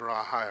staff member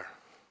I hire,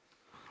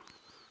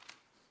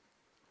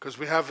 because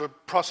we have a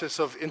process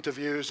of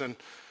interviews and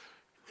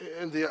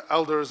the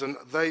elders, and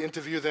they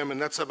interview them,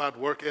 and that's about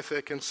work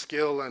ethic and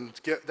skill, and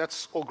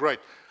that's all great.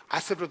 I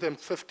sit with them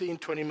 15,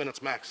 20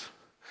 minutes max,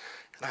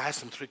 and I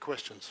ask them 3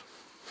 questions.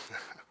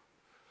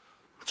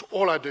 That's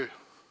all I do.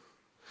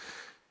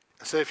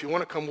 I say, if you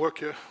want to come work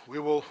here, we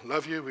will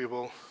love you, we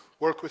will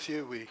work with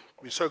you,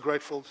 we're so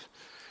grateful.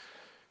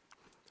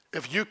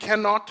 If you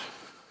cannot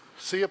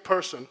see a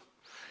person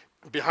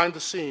behind the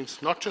scenes,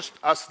 not just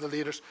us, the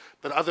leaders,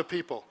 but other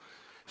people,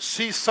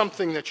 see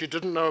something that you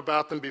didn't know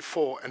about them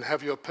before and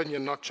have your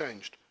opinion not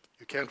changed,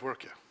 you can't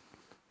work here.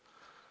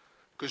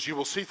 Because you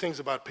will see things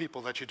about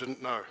people that you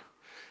didn't know.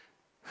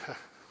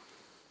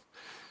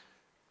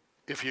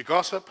 If you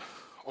gossip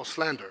or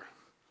slander,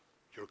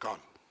 you're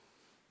gone.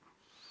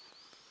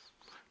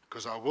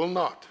 Because I will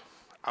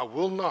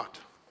not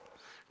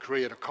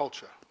create a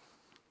culture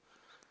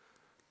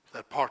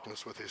that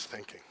partners with his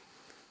thinking.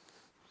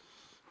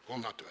 Will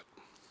not do it.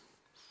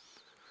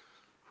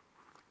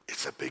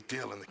 It's a big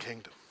deal in the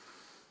kingdom.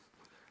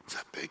 It's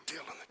a big deal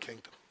in the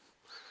kingdom.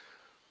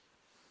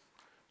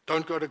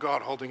 Don't go to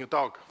God holding a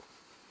dog.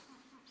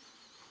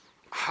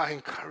 I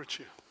encourage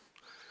you.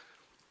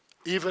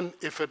 even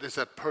if it is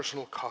at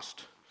personal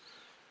cost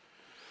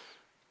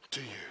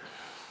to you.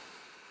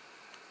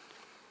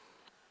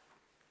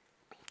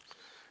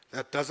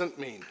 That doesn't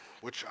mean,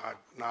 which I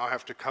now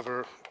have to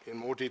cover in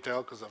more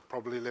detail because I've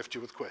probably left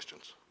you with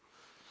questions.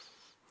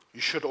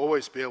 You should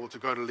always be able to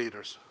go to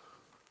leaders.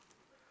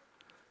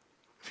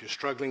 If you're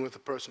struggling with a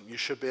person, you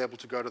should be able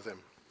to go to them.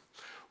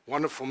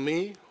 For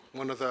me,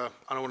 one of the,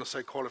 I don't want to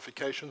say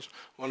qualifications,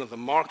 one of the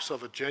marks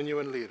of a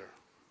genuine leader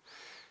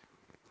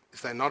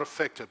is they're not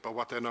affected by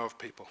what they know of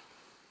people,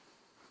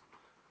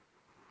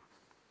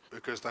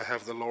 because they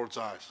have the Lord's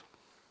eyes.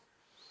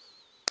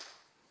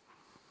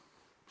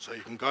 So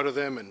you can go to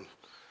them, and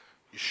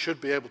you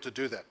should be able to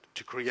do that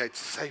to create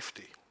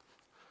safety.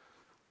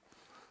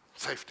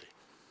 Safety.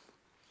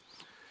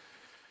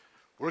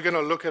 We're going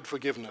to look at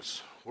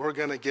forgiveness. We're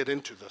going to get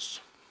into this.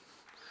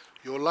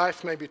 Your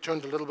life may be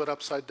turned a little bit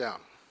upside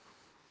down.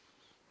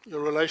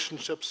 Your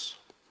relationships.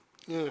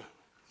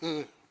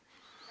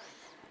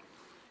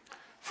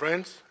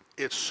 Friends,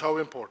 it's so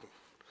important.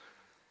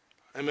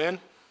 Amen?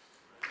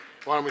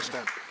 Why don't we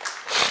stand?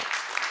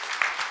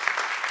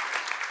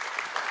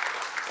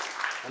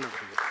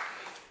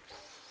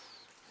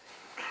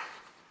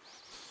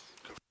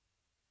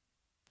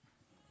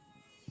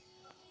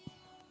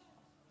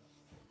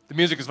 The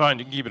music is fine.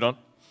 You can keep it on.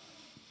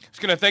 Just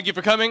going to thank you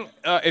for coming.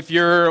 If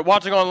you're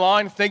watching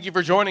online, thank you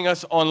for joining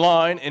us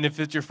online. And if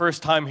it's your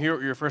first time here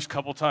or your first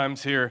couple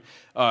times here,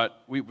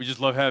 we just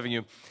love having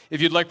you.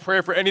 If you'd like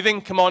prayer for anything,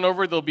 come on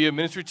over. There'll be a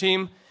ministry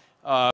team.